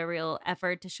is a real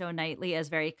effort to show Knightley as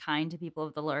very kind to people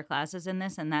of the lower classes in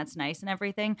this, and that's nice and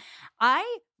everything.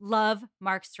 I love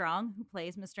Mark Strong, who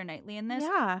plays Mr. Knightley in this.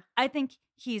 Yeah. I think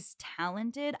he's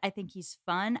talented. I think he's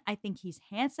fun. I think he's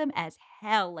handsome as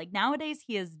hell. Like, nowadays,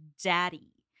 he is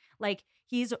daddy. Like,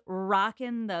 he's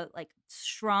rocking the, like,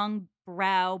 strong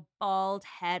brow, bald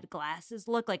head, glasses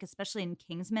look, like, especially in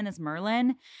Kingsman as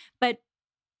Merlin. But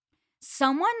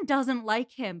someone doesn't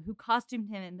like him who costumed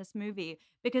him in this movie,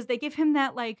 because they give him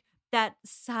that like that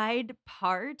side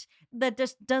part that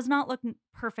just does not look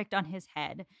perfect on his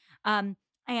head.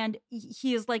 And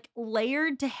he is like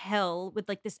layered to hell with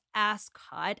like this ass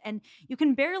cut, and you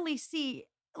can barely see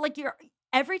like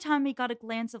every time we got a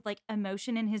glance of like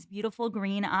emotion in his beautiful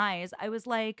green eyes, I was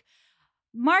like,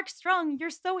 Mark Strong, you're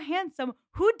so handsome.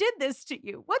 Who did this to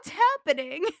you? What's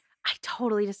happening? I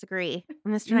totally disagree.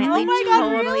 Mr. Oh Knightley my God,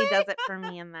 totally really? does it for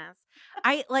me in this.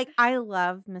 I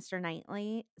love Mr.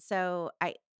 Knightley. So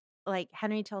I like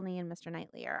Henry Tilney and Mr.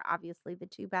 Knightley are obviously the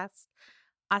two best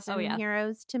Austen yeah.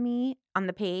 heroes to me on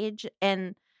the page.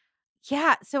 And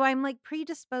yeah, so I'm like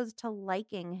predisposed to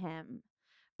liking him.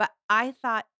 But I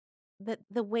thought that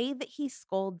the way that he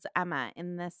scolds Emma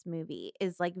in this movie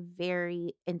is like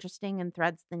very interesting and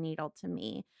threads the needle to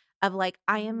me of like,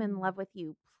 I am in love with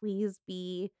you. Please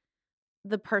be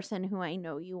the person who I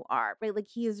know you are, right? Like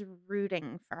he is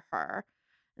rooting for her.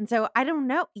 And so I don't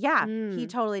know. Yeah, he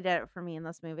totally did it for me in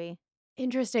this movie.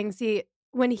 Interesting. See,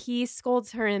 when he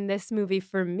scolds her in this movie,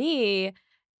 for me,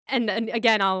 and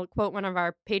again, I'll quote one of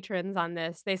our patrons on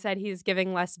this. They said he's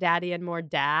giving less daddy and more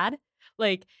dad.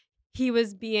 Like he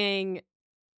was being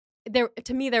there.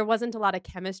 To me, there wasn't a lot of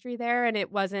chemistry there, and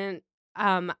it wasn't,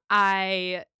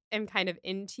 I am kind of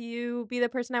into you, be the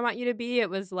person I want you to be. It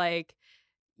was like,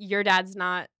 your dad's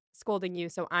not scolding you,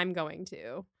 so I'm going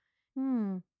to.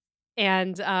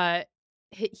 And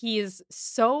he's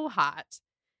so hot.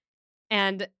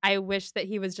 And I wish that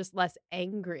he was just less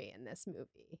angry in this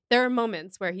movie. There are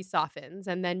moments where he softens,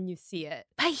 and then you see it.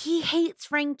 But he hates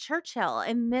Frank Churchill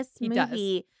in this He does.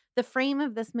 movie the frame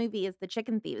of this movie is the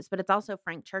chicken thieves, but it's also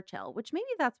Frank Churchill, which maybe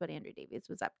that's what Andrew Davies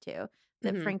was up to.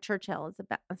 That Mhm. Frank Churchill is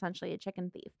essentially a chicken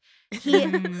thief. He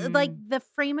like Mm. the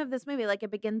frame of this movie, like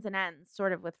it begins and ends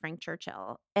sort of with Frank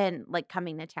Churchill and like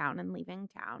coming to town and leaving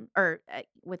town, or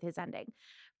with his ending.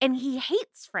 And he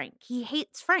hates Frank. He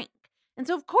hates Frank. And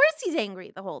so of course he's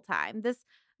angry the whole time.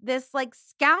 This like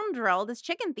scoundrel, this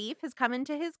chicken thief has come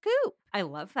into his coop. I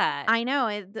love that. I know.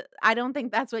 I don't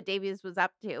think that's what Davies was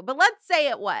up to, but let's say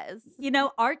it was. You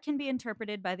know, art can be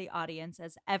interpreted by the audience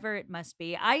as ever it must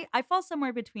be. I fall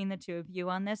somewhere between the two of you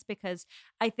on this because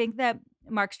I think that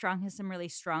Mark Strong has some really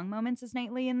strong moments as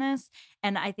Knightley in this,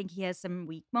 and I think he has some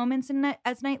weak moments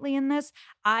as Knightley in this.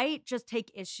 I just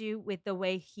take issue with the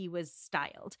way he was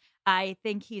styled. I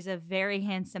think he's a very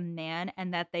handsome man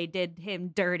and that they did him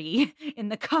dirty in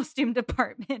the costume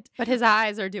department. But his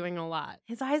eyes are doing a lot.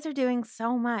 His eyes are doing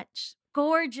so much.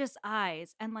 Gorgeous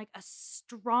eyes and like a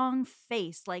strong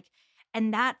face, like,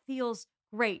 and that feels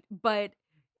great. But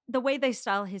the way they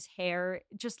style his hair,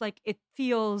 just like it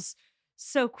feels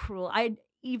so cruel.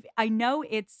 I know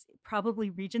it's probably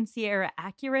Regency era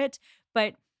accurate,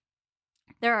 but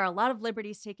there are a lot of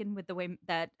liberties taken with the way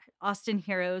that Austen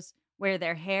heroes wear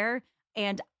their hair.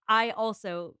 And I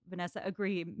also, Vanessa,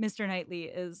 agree. Mr. Knightley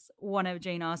is one of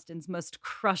Jane Austen's most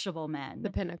crushable men. The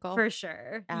pinnacle. For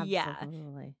sure. Yeah.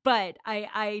 Absolutely. But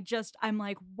I'm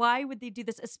like, why would they do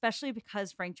this? Especially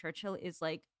because Frank Churchill is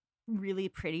like really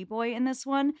pretty boy in this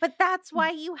one. But that's why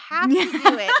you have to do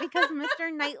it, because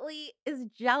Mr. Knightley is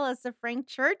jealous of Frank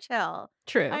Churchill.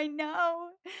 True. I know.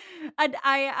 And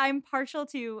I'm partial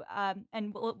to,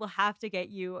 and we'll have to get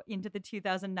you into the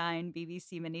 2009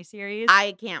 BBC miniseries.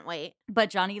 I can't wait. But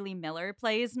Johnny Lee Miller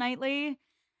plays Knightley,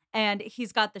 and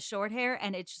he's got the short hair,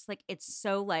 and it's just like, it's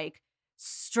so like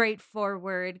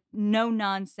straightforward, no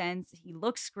nonsense. He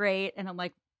looks great. And I'm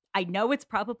like, I know it's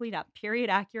probably not period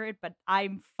accurate, but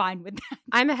I'm fine with that.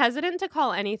 I'm hesitant to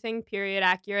call anything period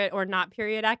accurate or not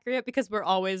period accurate because we're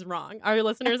always wrong. Our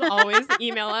listeners always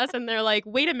email us and they're like,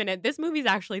 wait a minute, this movie's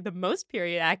actually the most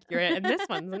period accurate and this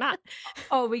one's not.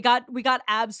 Oh, we got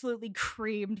absolutely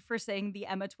creamed for saying the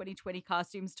Emma 2020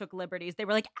 costumes took liberties. They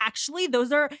were like, actually,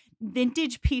 those are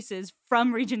vintage pieces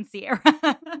from Regency era.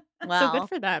 Well, So good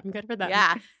for them. Good for them.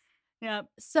 yeah. Yeah.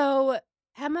 So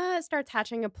Emma starts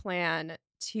hatching a plan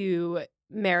to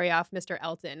marry off Mr.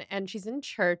 Elton, and she's in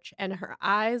church and her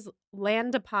eyes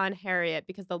land upon Harriet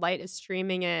because the light is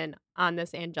streaming in on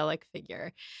this angelic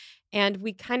figure. And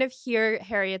we kind of hear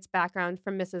Harriet's background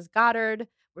from Mrs. Goddard,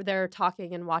 where they're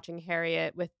talking and watching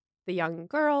Harriet with the young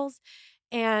girls.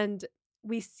 And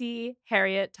we see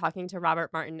Harriet talking to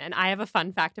Robert Martin. And I have a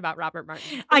fun fact about Robert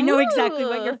Martin. I know exactly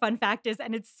what your Ooh. fun fact is,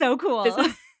 and it's so cool. This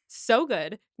is so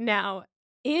good. Now,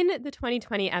 in the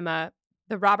 2020 Emma,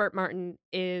 the Robert Martin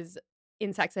is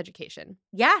in sex education.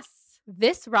 Yes.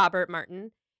 This Robert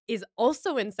Martin is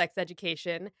also in sex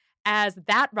education as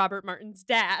that Robert Martin's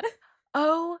dad.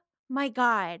 Oh my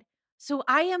God. So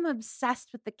I am obsessed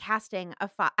with the casting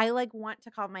of I like want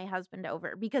to call my husband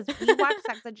over because we watch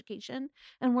Sex Education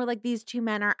and we're like, these two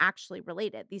men are actually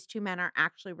related. These two men are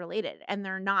actually related, and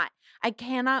they're not. I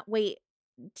cannot wait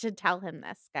to tell him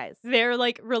this, guys. They're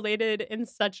like related in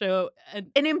such an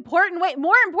An important way,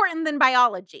 more important than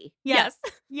biology. yes.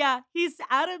 Yeah, he's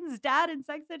Adam's dad in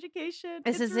sex education.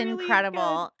 This It's is really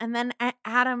incredible. And then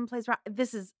Adam plays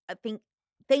this is a thing.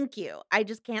 Thank you. I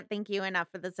just can't thank you enough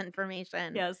for this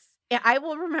information. good. Yes. Yeah, I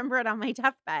will remember it on my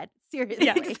deathbed. Seriously.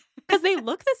 Yeah. Because they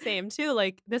look the same too.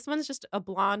 Like this one's just a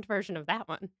blonde version of that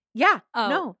one. Yeah. Oh.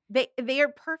 No, they are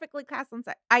perfectly cast on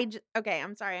set. Okay,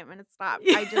 I'm sorry. I'm going to stop.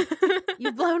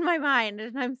 You've blown my mind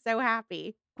and I'm so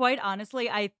happy. Quite honestly,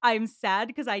 I'm sad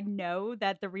because I know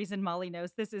that the reason Molly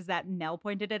knows this is that Mel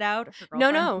pointed it out. Her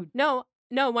girlfriend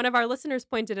No. One of our listeners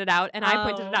pointed it out and I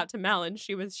pointed it Oh. out to Mel and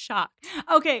she was shocked.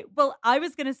 Okay, well, I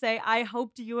was going to say, I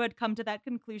hoped you had come to that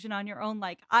conclusion on your own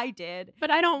like I did. But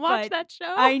I don't watch But that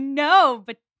show. I know,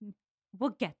 but we'll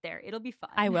get there. It'll be fun.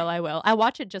 I will. I'll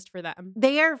watch it just for them.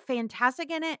 They are fantastic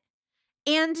in it.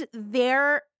 And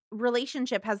their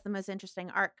relationship has the most interesting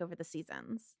arc over the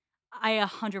seasons. I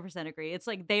 100% agree. It's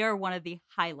like they are one of the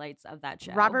highlights of that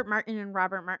show. Robert Martin and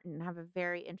Robert Martin have a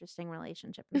very interesting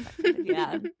relationship in Sex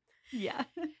Education. Yeah.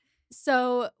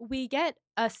 So we get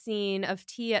a scene of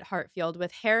tea at Hartfield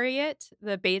with Harriet,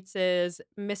 the Bateses,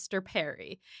 Mr.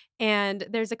 Perry. And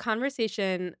there's a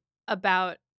conversation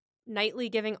about Knightley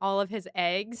giving all of his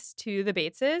eggs to the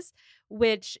Bateses,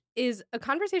 which is a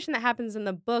conversation that happens in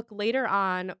the book later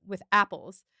on with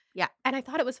apples. Yeah. And I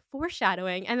thought it was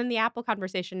foreshadowing. And then the apple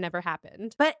conversation never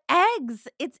happened. But eggs,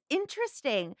 it's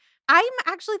interesting. I'm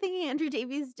actually thinking Andrew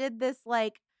Davies did this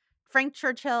like Frank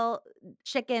Churchill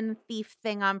chicken thief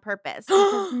thing on purpose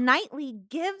because Knightley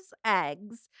gives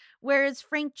eggs, whereas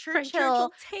Frank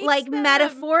Churchill takes like them.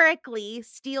 metaphorically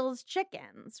steals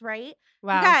chickens, right? You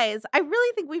Wow. guys, I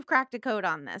really think we've cracked a code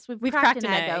on this. We've cracked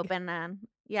an egg egg. open, and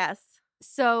yes.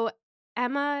 So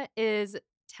Emma is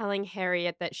telling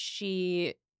Harriet that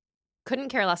she couldn't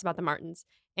care less about the Martins,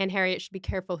 and Harriet should be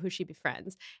careful who she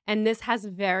befriends. And this has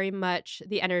very much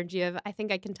the energy of, I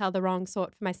think I can tell the wrong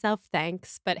sort for myself,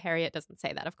 thanks. But Harriet doesn't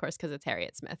say that, of course, because it's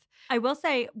Harriet Smith. I will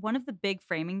say one of the big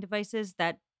framing devices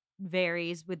that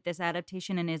varies with this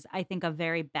adaptation and is, I think, a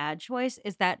very bad choice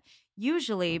is that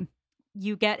usually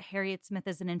you get Harriet Smith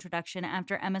as an introduction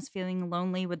after Emma's feeling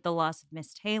lonely with the loss of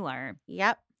Miss Taylor.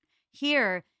 Yep.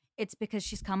 Here, it's because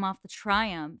she's come off the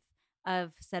triumph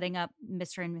of setting up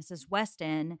Mr. and Mrs.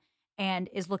 Weston and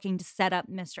is looking to set up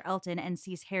Mr. Elton and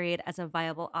sees Harriet as a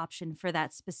viable option for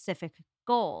that specific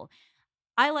goal.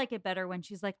 I like it better when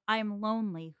she's like, I'm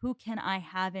lonely. Who can I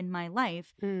have in my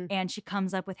life? And she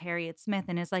comes up with Harriet Smith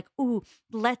and is like, ooh,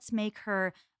 let's make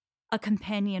her a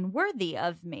companion worthy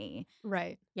of me.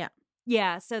 Right. Yeah.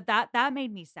 Yeah, so that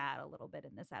made me sad a little bit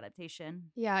in this adaptation.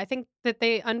 Yeah, I think that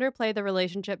they underplay the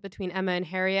relationship between Emma and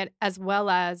Harriet as well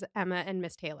as Emma and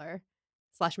Miss Taylor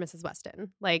 / Mrs.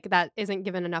 Weston. Like, that isn't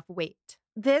given enough weight.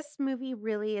 This movie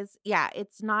really is,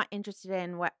 it's not interested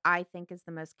in what I think is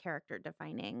the most character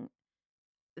defining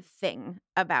thing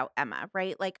about Emma,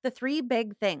 right? Like the three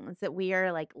big things that we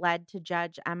are like led to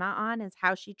judge Emma on is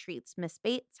how she treats Miss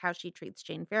Bates, how she treats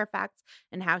Jane Fairfax,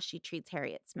 and how she treats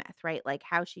Harriet Smith, right? Like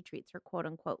how she treats her quote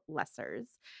unquote lessers.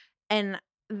 And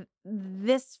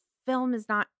this film is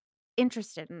not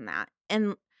interested in that.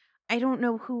 And I don't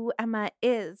know who Emma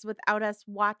is without us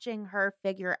watching her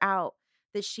figure out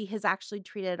that she has actually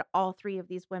treated all three of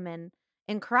these women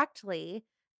incorrectly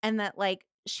and that like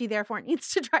she therefore needs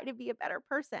to try to be a better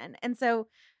person. And so,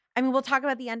 I mean, we'll talk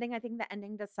about the ending. I think the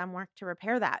ending does some work to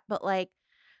repair that. But like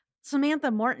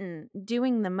Samantha Morton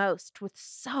doing the most with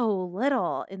so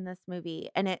little in this movie.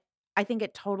 And I think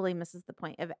it totally misses the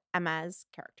point of Emma's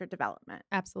character development.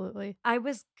 Absolutely. I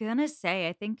was gonna say,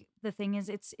 I think the thing is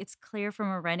it's clear from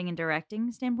a writing and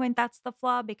directing standpoint that's the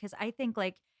flaw, because I think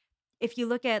like if you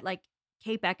look at like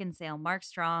Kate Beckinsale, Mark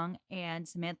Strong, and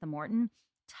Samantha Morton,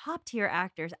 top tier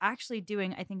actors actually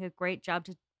doing, I think, a great job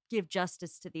to give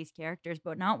justice to these characters,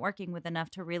 but not working with enough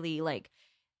to really like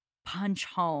punch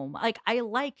home. Like I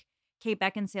like Kate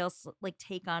Beckinsale's like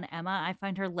take on Emma. I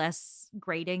find her less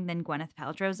grating than Gwyneth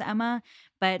Paltrow's Emma,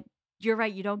 but you're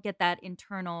right, you don't get that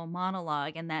internal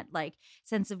monologue and that like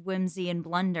sense of whimsy and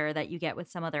blunder that you get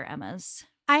with some other Emmas.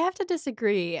 I have to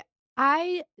disagree.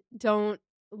 I don't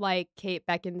like Kate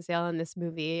Beckinsale in this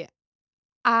movie.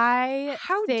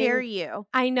 How dare you?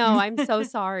 I know, I'm so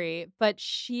sorry, but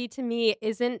she to me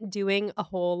isn't doing a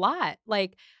whole lot.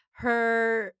 Like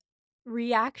her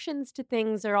reactions to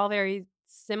things are all very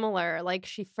similar. Like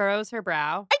she furrows her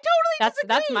brow. I totally disagree.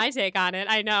 That's my take on it.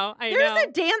 I know. There's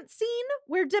a dance scene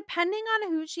where depending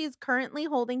on who she's currently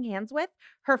holding hands with,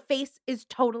 her face is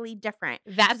totally different.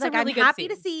 That's she's like, a really I'm good happy scene.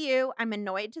 to see you. I'm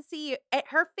annoyed to see you.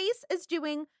 Her face is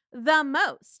doing the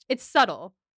most. It's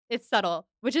subtle,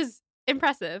 which is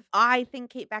impressive. I think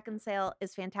Kate Beckinsale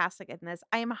is fantastic in this.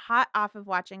 I am hot off of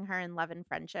watching her in Love and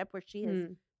Friendship, where she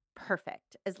is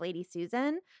perfect as Lady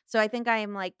Susan. So I think I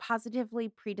am like positively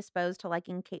predisposed to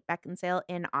liking Kate Beckinsale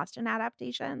in Austen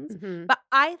adaptations. But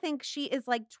I think she is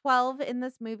like 12 in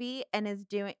this movie and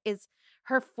is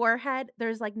her forehead.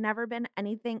 There's like never been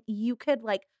anything you could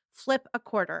like flip a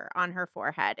quarter on her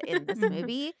forehead in this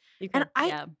movie. And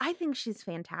I think she's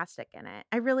fantastic in it.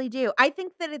 I really do. I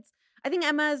think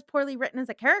Emma is poorly written as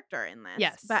a character in this.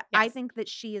 Yes. But I think that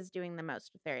she is doing the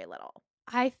most with very little.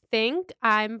 I think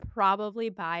I'm probably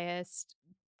biased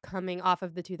coming off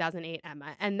of the 2008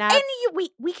 Emma. And that's... And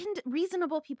we can,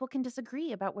 reasonable people can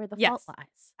disagree about where the fault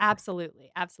lies.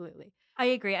 Absolutely. Absolutely. I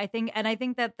agree. I think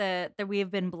that we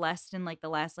have been blessed in like the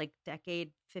last like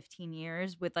decade, 15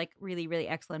 years with like really, really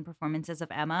excellent performances of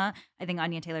Emma. I think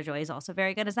Anya Taylor-Joy is also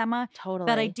very good as Emma. Totally.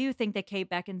 But I do think that Kate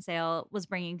Beckinsale was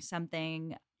bringing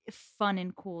something fun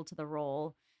and cool to the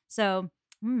role. So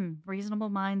reasonable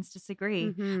minds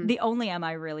disagree. The only Emma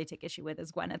I really take issue with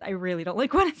is Gwyneth. I really don't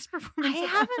like Gwyneth's performance. I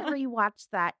haven't rewatched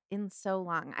that in so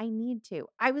long. I need to.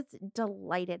 I was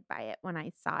delighted by it when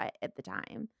I saw it at the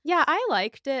time. Yeah, I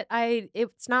liked it.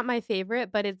 It's not my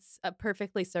favorite, but it's a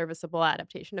perfectly serviceable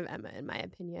adaptation of Emma, in my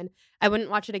opinion. I wouldn't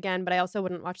watch it again, but I also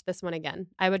wouldn't watch this one again.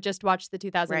 I would just watch the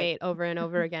 2008 over and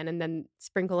over again and then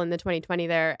sprinkle in the 2020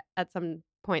 there at some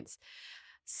points.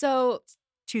 So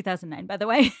 2009, by the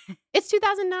way. It's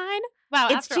 2009? Wow,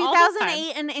 it's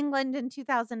 2008 in England and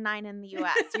 2009 in the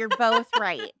US. You're both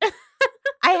right.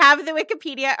 I have the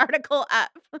Wikipedia article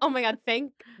up. Oh my God,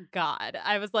 thank God.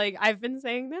 I was like, I've been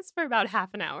saying this for about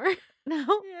half an hour.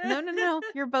 No.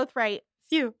 You're both right.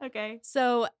 Phew. Okay.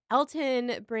 So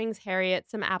Elton brings Harriet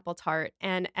some apple tart,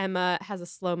 and Emma has a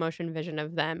slow motion vision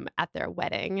of them at their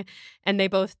wedding. And they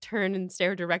both turn and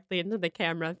stare directly into the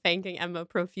camera, thanking Emma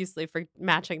profusely for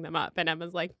matching them up. And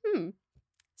Emma's like,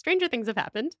 stranger things have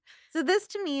happened. So this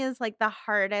to me is like the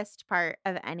hardest part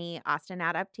of any Austen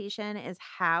adaptation is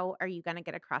how are you going to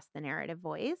get across the narrative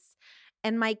voice?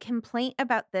 And my complaint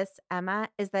about this, Emma,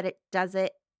 is that it does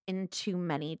it in too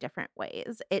many different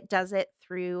ways. It does it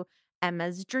through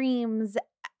Emma's dreams.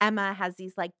 Emma has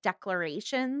these like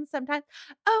declarations sometimes.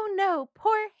 Oh no,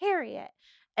 poor Harriet.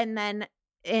 And then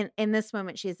in this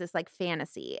moment she has this like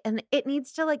fantasy, and it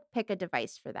needs to like pick a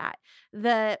device for that.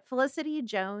 The Felicity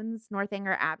Jones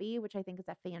Northanger Abbey, which I think is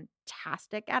a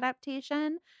fantastic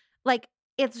adaptation, like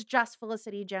it's just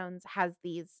Felicity Jones has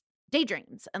these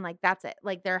daydreams, and like that's it.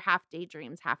 Like they're half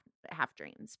daydreams, half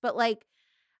dreams. But like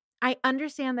I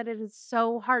understand that it is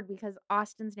so hard because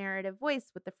Austen's narrative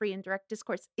voice with the free and direct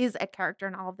discourse is a character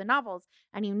in all of the novels,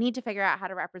 and you need to figure out how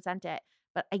to represent it.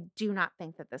 But I do not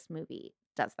think that this movie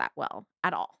does that well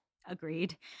at all.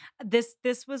 Agreed. This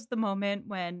was the moment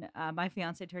when my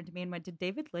fiance turned to me and went, "Did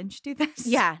David Lynch do this?"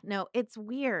 Yeah, no, it's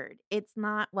weird. It's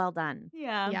not well done.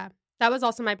 Yeah. That was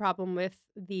also my problem with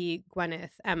the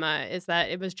Gwyneth Emma, is that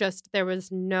it was just, there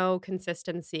was no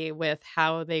consistency with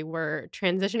how they were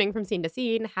transitioning from scene to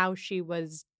scene, how she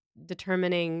was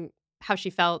determining how she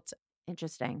felt.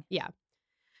 Interesting. Yeah.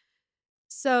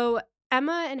 So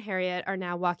Emma and Harriet are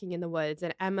now walking in the woods,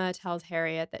 and Emma tells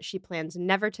Harriet that she plans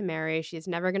never to marry. She's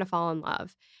never going to fall in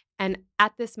love. And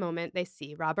at this moment, they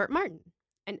see Robert Martin.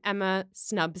 And Emma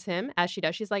snubs him, as she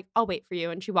does. She's like, I'll wait for you.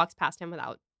 And she walks past him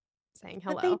without saying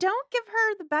hello. But they don't give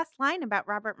her the best line about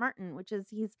Robert Martin, which is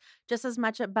he's just as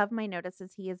much above my notice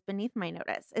as he is beneath my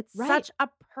notice. It's Right. such a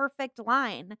perfect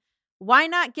line. Why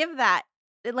not give that?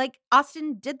 Like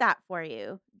Austen did that for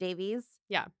you, Davies.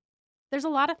 Yeah. There's a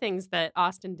lot of things that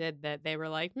Austen did that they were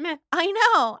like, meh. I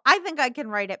know. I think I can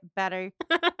write it better.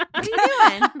 What are you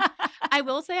doing? I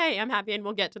will say I am happy, and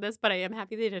we'll get to this, but I am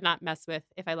happy they did not mess with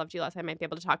If I Loved You Less. I might be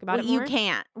able to talk about Well, it more. you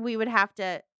can't. We would have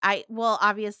to.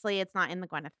 Obviously, it's not in the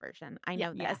Gwyneth version. I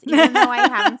know Yeah. this. Even though I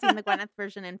haven't seen the Gwyneth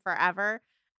version in forever,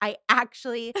 I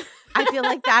feel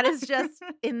like that is just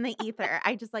in the ether.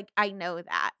 I know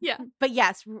that. Yeah. But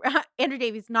yes, Andrew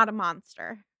Davies, not a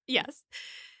monster. Yes.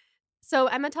 So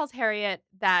Emma tells Harriet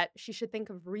that she should think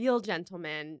of real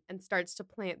gentlemen and starts to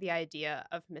plant the idea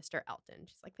of Mr. Elton.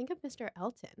 She's like, think of Mr.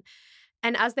 Elton.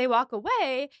 And as they walk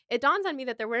away, it dawns on me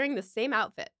that they're wearing the same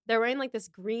outfit. They're wearing like this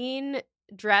green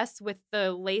dress with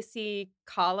the lacy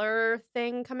collar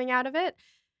thing coming out of it.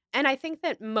 And I think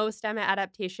that most Emma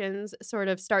adaptations sort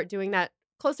of start doing that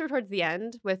closer towards the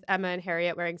end, with Emma and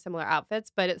Harriet wearing similar outfits,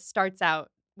 but it starts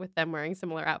out with them wearing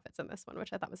similar outfits in this one,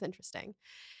 which I thought was interesting.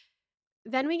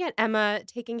 Then we get Emma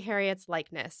taking Harriet's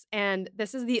likeness, and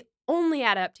this is the only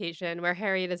adaptation where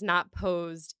Harriet is not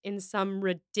posed in some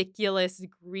ridiculous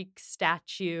Greek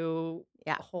statue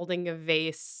holding a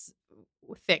vase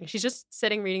thing. She's just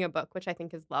sitting reading a book, which I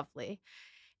think is lovely.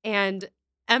 And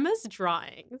Emma's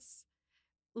drawings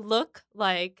look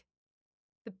like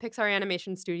the Pixar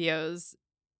Animation Studios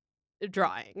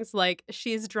drawings. Like,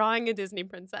 she's drawing a Disney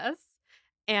princess,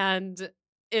 and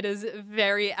it is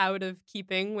very out of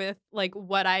keeping with like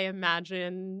what I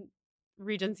imagine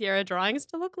Regency era drawings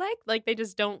to look like. Like, they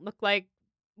just don't look like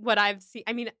what I've seen.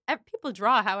 I mean, people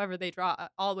draw however they draw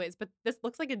always, but this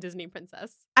looks like a Disney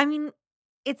princess. I mean,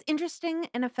 it's interesting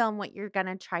in a film what you're going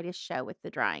to try to show with the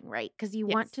drawing, right? Because you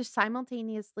want to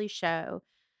simultaneously show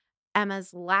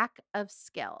Emma's lack of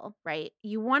skill, right?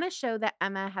 You want to show that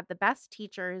Emma had the best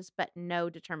teachers, but no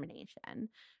determination,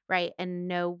 right? And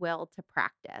no will to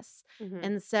practice. Mhm.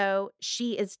 And so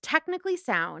she is technically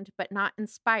sound, but not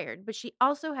inspired. But she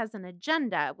also has an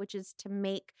agenda, which is to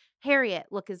make Harriet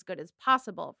look as good as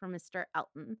possible for Mr.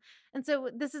 Elton. And so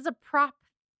this is a prop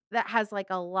that has like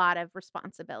a lot of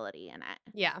responsibility in it.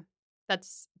 Yeah,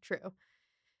 that's true.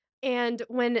 And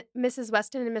when Mrs.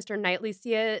 Weston and Mr. Knightley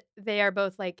see it, they are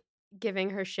both like giving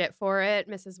her shit for it.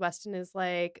 Mrs. Weston is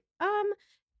like,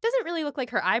 doesn't really look like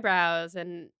her eyebrows.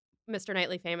 And Mr.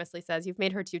 Knightley famously says, you've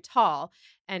made her too tall.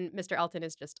 And Mr. Elton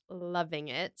is just loving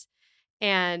it.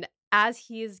 And as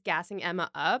he's gassing Emma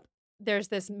up, there's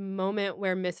this moment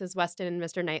where Mrs. Weston and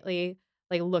Mr. Knightley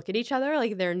like look at each other,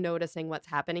 like they're noticing what's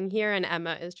happening here. And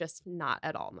Emma is just not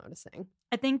at all noticing.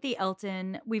 I think the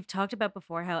Elton, we've talked about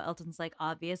before how Elton's like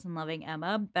obvious and loving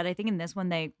Emma, but I think in this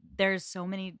one there's so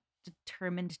many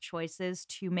determined choices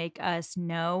to make us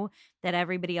know that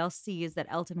everybody else sees that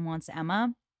Elton wants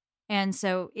Emma. And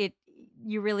so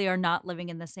you really are not living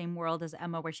in the same world as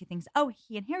Emma where she thinks, oh,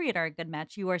 he and Harriet are a good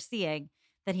match. You are seeing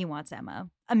that he wants Emma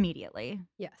immediately.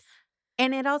 Yes.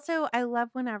 And it also, I love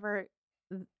whenever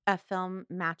a film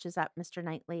matches up Mr.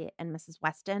 Knightley and Mrs.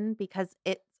 Weston because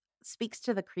it speaks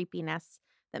to the creepiness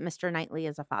that Mr. Knightley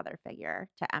is a father figure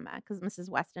to Emma because Mrs.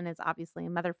 Weston is obviously a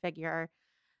mother figure.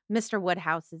 Mr.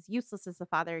 Woodhouse is useless as a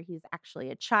father. He's actually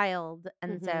a child.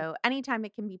 And so anytime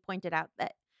it can be pointed out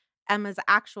that Emma's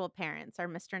actual parents are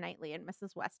Mr. Knightley and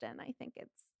Mrs. Weston, I think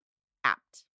it's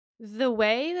apt. The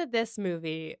way that this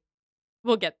movie,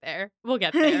 we'll get there.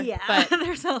 Yeah. But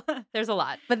there's a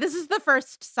lot. But this is the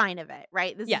first sign of it,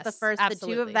 right? This is the Yes, first, the two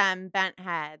absolutely. of them bent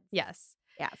heads. Yes.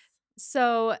 Yes.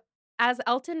 So as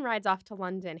Elton rides off to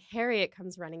London, Harriet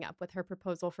comes running up with her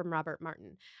proposal from Robert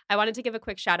Martin. I wanted to give a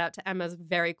quick shout out to Emma's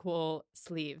very cool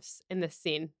sleeves in this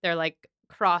scene. They're like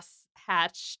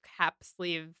cross-hatch cap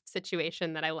sleeve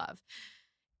situation that I love.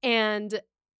 And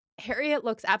Harriet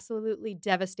looks absolutely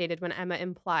devastated when Emma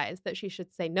implies that she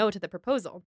should say no to the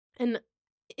proposal. And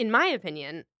in my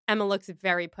opinion, Emma looks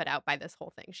very put out by this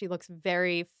whole thing. She looks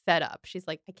very fed up. She's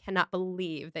like, I cannot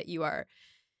believe that you are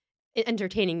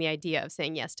entertaining the idea of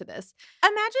saying yes to this.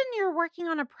 Imagine you're working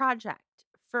on a project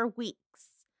for weeks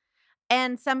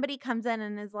and somebody comes in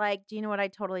and is like, do you know what? I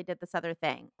totally did this other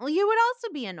thing. Well, you would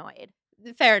also be annoyed.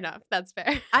 Fair enough. That's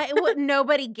fair.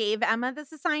 Nobody gave Emma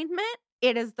this assignment.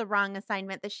 It is the wrong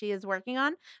assignment that she is working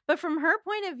on. But from her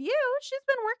point of view, she's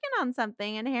been working on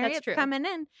something and Harriet's true. coming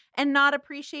in and not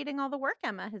appreciating all the work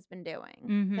Emma has been doing.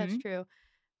 Mhm. That's true.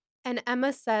 And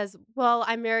Emma says, well,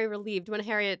 I'm very relieved. When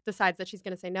Harriet decides that she's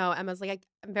going to say no, Emma's like,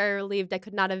 I'm very relieved I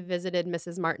could not have visited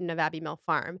Mrs. Martin of Abbey Mill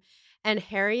Farm. And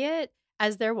Harriet,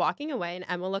 as they're walking away and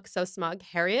Emma looks so smug,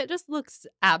 Harriet just looks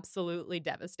absolutely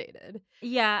devastated.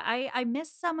 Yeah, I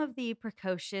miss some of the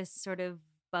precocious, sort of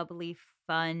bubbly,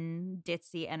 fun,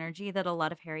 ditzy energy that a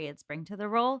lot of Harriets bring to the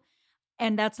role.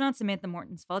 And that's not Samantha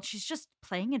Morton's fault. She's just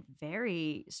playing it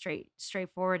very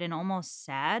straightforward and almost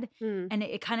sad. And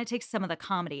it kind of takes some of the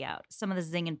comedy out, some of the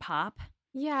zing and pop.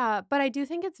 Yeah, but I do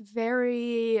think it's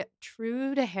very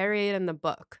true to Harriet in the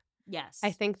book. Yes. I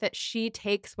think that she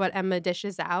takes what Emma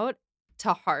dishes out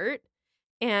to heart.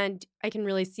 And I can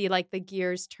really see like the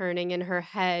gears turning in her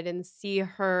head and see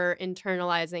her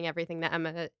internalizing everything that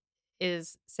Emma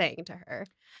is saying to her.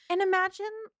 And imagine,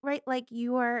 right, like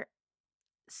you are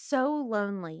so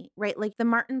lonely, right? Like the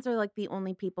Martins are like the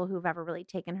only people who've ever really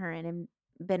taken her in and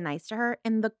been nice to her.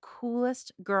 And the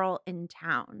coolest girl in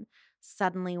town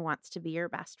suddenly wants to be your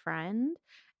best friend.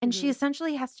 And she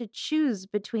essentially has to choose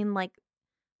between like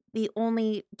the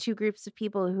only two groups of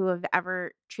people who have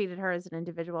ever treated her as an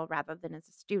individual rather than as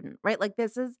a student, right? Like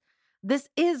this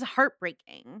is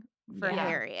heartbreaking for Yeah.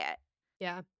 Harriet.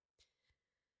 Yeah.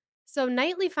 So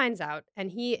Knightley finds out and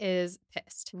he is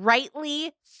pissed.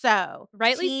 Rightly so.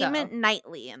 Rightly Team so.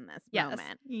 Knightley in this Yes.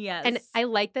 moment. Yes. And I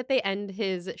like that they end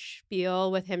his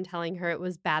spiel with him telling her it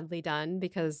was badly done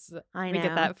because I we know.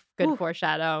 get that good Ooh.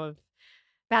 foreshadow of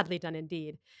badly done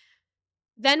indeed.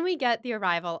 Then we get the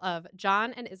arrival of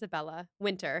John and Isabella.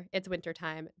 Winter. It's winter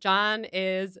time. John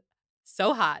is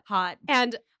so hot. Hot.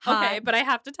 And okay, Hot. but I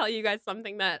have to tell you guys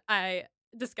something that I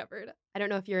discovered. I don't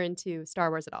know if you're into Star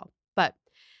Wars at all, but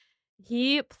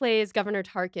he plays Governor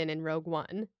Tarkin in Rogue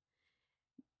One.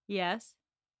 Yes.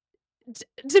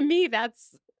 To me,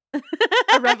 that's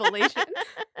a revelation.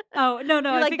 Oh, no, You're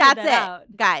I like, figured that's that it, out.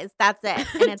 guys. That's it.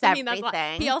 And it's To me, that's a lot.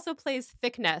 everything. He also plays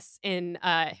Thickness in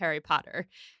Harry Potter.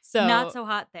 So Not so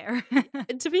hot there.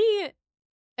 to me,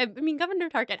 I mean, Governor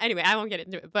Tarkin. Anyway, I won't get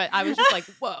into it, but I was just like,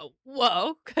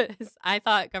 whoa, because I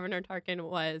thought Governor Tarkin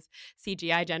was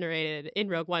CGI generated in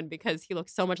Rogue One because he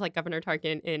looks so much like Governor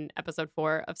Tarkin in Episode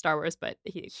 4 of Star Wars. But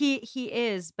he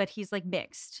is, but he's like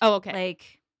mixed. Oh, okay.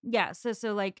 Like, yeah. So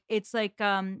like it's like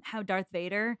how Darth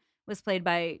Vader was played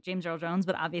by James Earl Jones,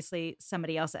 but obviously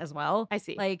somebody else as well. I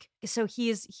see. Like, so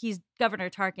he's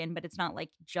Governor Tarkin, but it's not like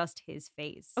just his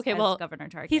face. Okay, as well, Governor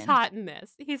Tarkin. He's hot in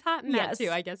this. He's hot in that Yes. too.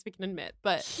 I guess we can admit.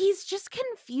 But He's just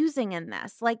confusing in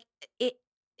this. Like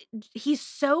he's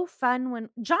so fun when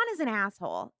John is an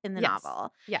asshole in the Yes.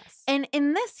 novel. yes, And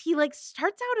in this, he like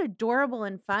starts out adorable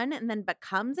and fun and then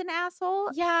becomes an asshole.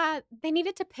 yeah, they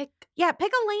needed to pick. Yeah,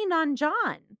 pick a lane on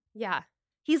John. Yeah,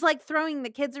 He's like throwing the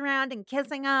kids around and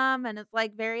kissing them and it's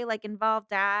like very like involved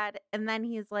dad. And then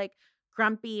he's like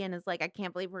grumpy and is like, I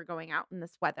can't believe we're going out in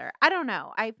this weather. I don't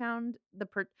know. I found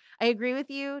I agree with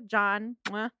you, John.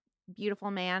 Mwah, beautiful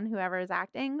man, whoever is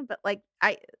acting. But like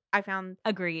I found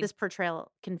Agreed. this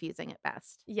portrayal confusing at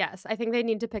best. yes. I think they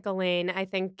need to pick a lane. I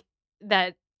think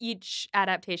that each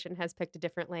adaptation has picked a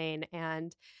different lane,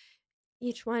 and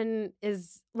each one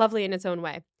is lovely in its own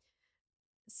way.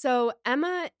 So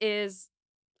Emma is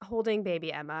holding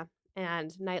baby Emma,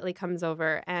 and Knightley comes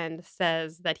over and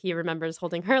says that he remembers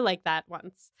holding her like that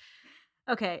once.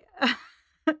 Okay.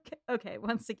 Okay,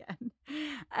 once again.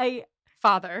 I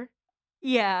Father.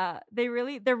 Yeah, they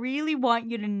really want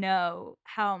you to know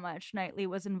how much Knightley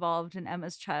was involved in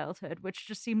Emma's childhood, which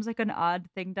just seems like an odd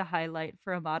thing to highlight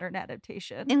for a modern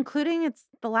adaptation. Including it's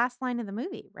the last line of the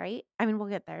movie, right? I mean, we'll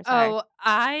get there. Sorry. Oh,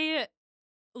 I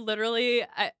literally,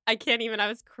 I can't even. I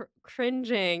was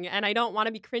cringing, and I don't want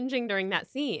to be cringing during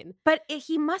that scene. But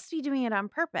he must be doing it on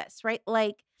purpose, right?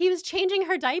 Like, He was changing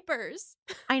her diapers.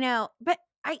 I know, but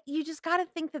you just got to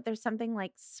think that there's something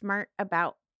like smart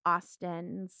about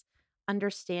Austen's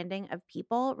understanding of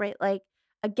people, right? Like,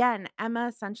 again, Emma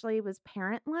essentially was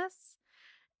parentless.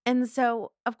 And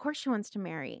so, of course, she wants to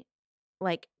marry,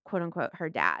 like, quote unquote, her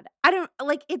dad. I don't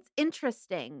like it's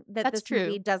interesting that That's this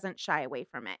movie true. doesn't shy away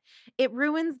from it. It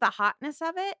ruins the hotness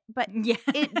of it, but Yeah.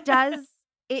 it does,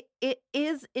 it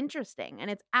is interesting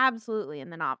and it's absolutely in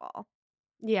the novel.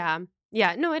 Yeah.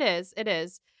 Yeah. No, it is. It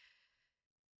is.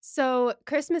 So,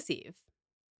 Christmas Eve,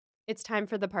 it's time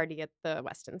for the party at the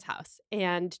Weston's house.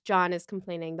 And John is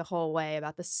complaining the whole way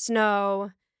about the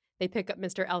snow. They pick up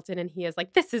Mr. Elton, and he is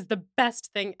like, this is the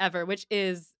best thing ever, which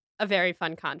is a very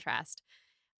fun contrast.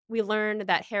 We learn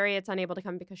that Harriet's unable to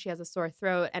come because she has a sore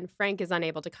throat, and Frank is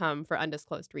unable to come for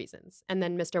undisclosed reasons. And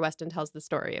then Mr. Weston tells the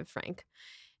story of Frank.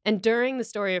 And during the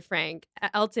story of Frank,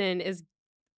 Elton is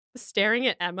staring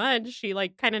at Emma, and she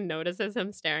like kind of notices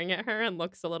him staring at her and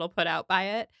looks a little put out by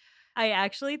it. I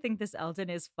actually think this Elton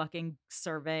is fucking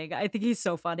serving. I think he's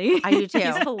so funny. I do too.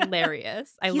 He's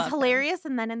hilarious. I He's love him. hilarious,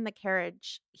 and then in the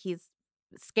carriage, he's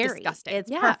scary. Disgusting. It's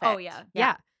Yeah. perfect. Oh, yeah.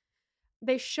 Yeah.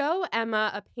 They show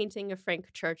Emma a painting of Frank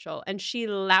Churchill, and she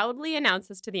loudly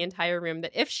announces to the entire room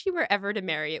that if she were ever to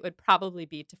marry, it would probably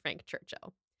be to Frank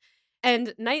Churchill.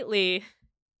 And Knightley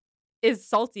is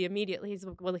salty immediately. He's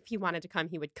like, well, if he wanted to come,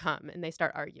 he would come. And they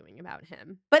start arguing about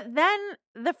him. But then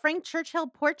the Frank Churchill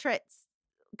portraits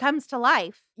comes to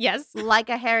life Yes. like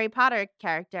a Harry Potter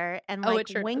character and Oh, like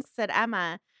it sure winks does. at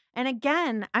Emma. And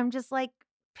again, I'm just like,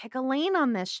 pick a lane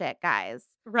on this shit, guys.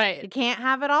 You Right. can't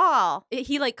have it all.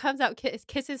 He like comes out,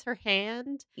 kisses her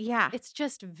hand. Yeah. It's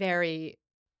just very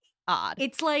odd.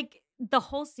 It's like the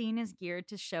whole scene is geared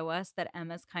to show us that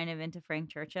Emma's kind of into Frank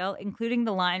Churchill, including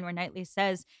the line where Knightley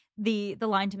says the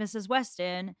line to Mrs.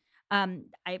 Weston.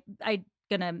 I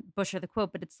gonna butcher the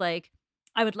quote, but it's like,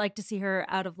 I would like to see her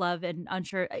out of love and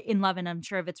unsure in love and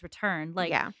unsure of its return. Like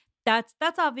Yeah. that's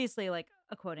obviously like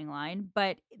a quoting line,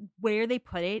 but where they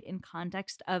put it in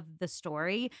context of the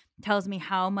story tells me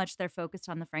how much they're focused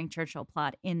on the Frank Churchill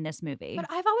plot in this movie. But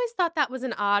I've always thought that was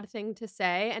an odd thing to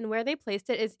say. And where they placed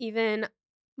it is even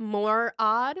more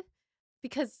odd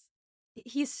because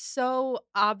he's so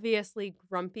obviously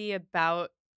grumpy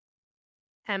about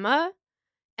Emma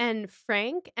and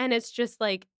Frank. And it's just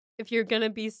like, if you're going to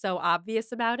be so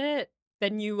obvious about it,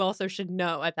 then you also should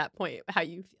know at that point how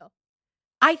you feel.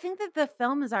 I think that the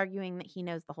film is arguing that he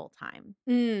knows the whole time.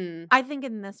 I think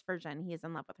in this version, he's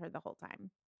in love with her the whole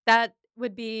time. That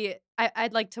would be,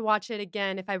 I'd like to watch it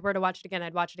again. If I were to watch it again,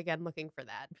 I'd watch it again looking for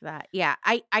that. For that. Yeah.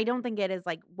 I don't think it is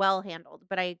like well handled,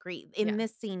 but I agree. In Yeah.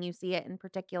 this scene, you see it in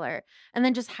particular. And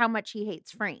then just how much he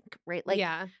hates Frank, right? Like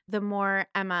yeah. the more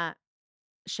Emma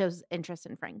shows interest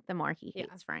in Frank, the more he Yeah.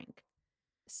 hates Frank.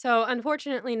 So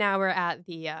unfortunately, now we're at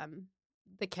the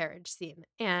carriage scene,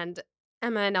 and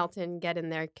Emma and Elton get in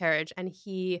their carriage, and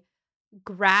he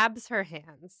grabs her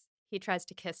hands. He tries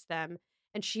to kiss them,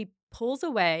 and she pulls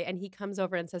away, and he comes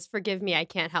over and says, "Forgive me, I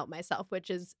can't help myself," which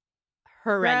is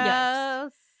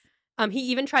horrendous. Gross. He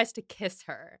even tries to kiss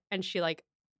her, and she like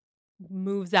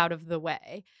moves out of the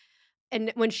way.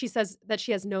 And when she says that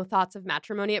she has no thoughts of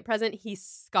matrimony at present, he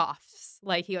scoffs.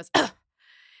 Like he goes, "Ugh."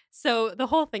 So the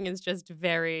whole thing is just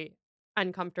very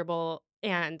uncomfortable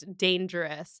and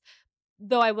dangerous.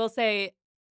 Though I will say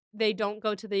they don't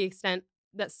go to the extent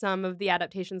that some of the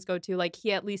adaptations go to. Like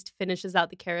he at least finishes out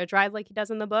the carriage ride like he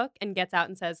does in the book and gets out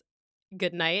and says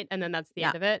good night. And then that's the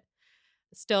end of it.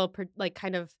 Still like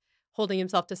kind of holding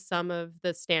himself to some of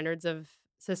the standards of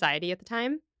society at the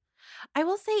time. I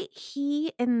will say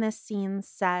he in this scene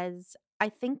says, I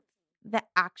think the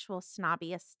actual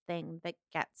snobbiest thing that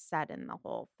gets said in the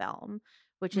whole film,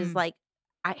 which is like,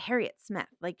 Harriet Smith,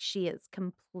 like she is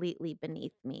completely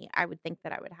beneath me. I would think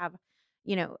that I would have,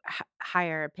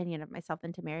 higher opinion of myself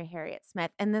than to marry Harriet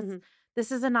Smith. And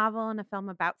this is a novel and a film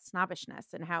about snobbishness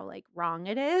and how like wrong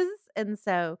it is. And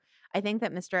so I think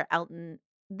that Mr. Elton,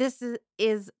 this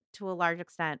is to a large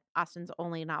extent Austen's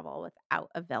only novel without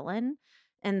a villain.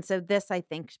 And so this, I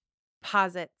think,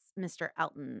 posits Mr.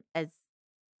 Elton as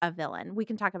a villain. We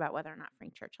can talk about whether or not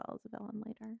Frank Churchill is a villain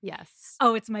later. Yes.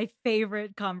 Oh, it's my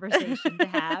favorite conversation to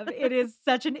have. It is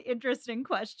such an interesting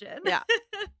question. Yeah.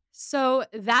 So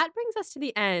that brings us to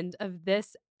the end of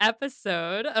this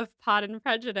episode of Pod and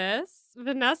Prejudice.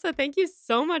 Vanessa, thank you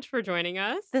so much for joining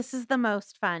us. This is the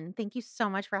most fun. Thank you so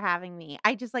much for having me.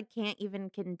 I just can't even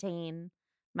contain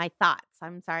my thoughts.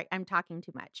 I'm sorry. I'm talking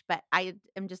too much, but I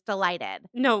am just delighted.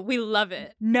 No, we love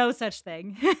it. No such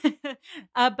thing.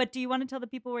 But do you want to tell the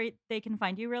people where they can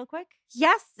find you real quick?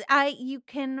 Yes, you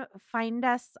can find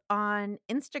us on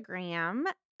Instagram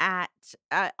at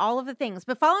all of the things,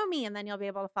 but follow me and then you'll be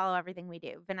able to follow everything we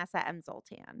do. Vanessa M.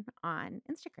 Zoltan on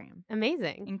Instagram.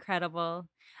 Amazing. Incredible.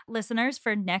 Listeners,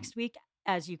 for next week,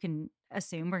 as you can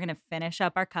assume, we're going to finish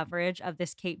up our coverage of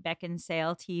this Kate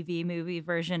Beckinsale TV movie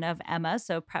version of Emma.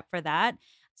 So prep for that.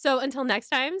 So until next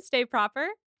time, stay proper.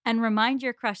 And remind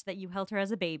your crush that you held her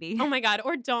as a baby. Oh my God,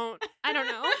 or don't. I don't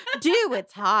know. Do,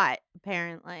 it's hot,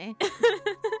 apparently.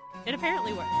 It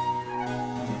apparently works.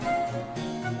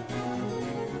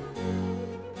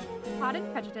 Pod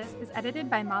and Prejudice is edited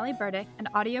by Molly Burdick and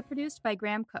audio produced by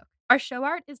Graham Cook. Our show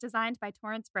art is designed by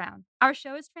Torrance Brown. Our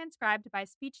show is transcribed by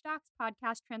SpeechDocs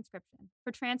Podcast Transcription.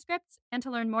 For transcripts and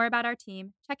to learn more about our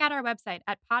team, check out our website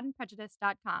at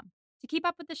podandprejudice.com. To keep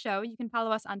up with the show, you can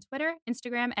follow us on Twitter,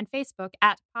 Instagram, and Facebook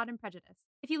at Pod and Prejudice.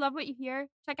 If you love what you hear,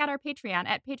 check out our Patreon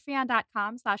at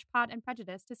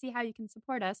patreon.com/podandprejudice to see how you can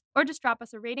support us, or just drop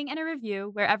us a rating and a review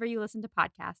wherever you listen to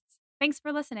podcasts. Thanks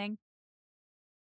for listening.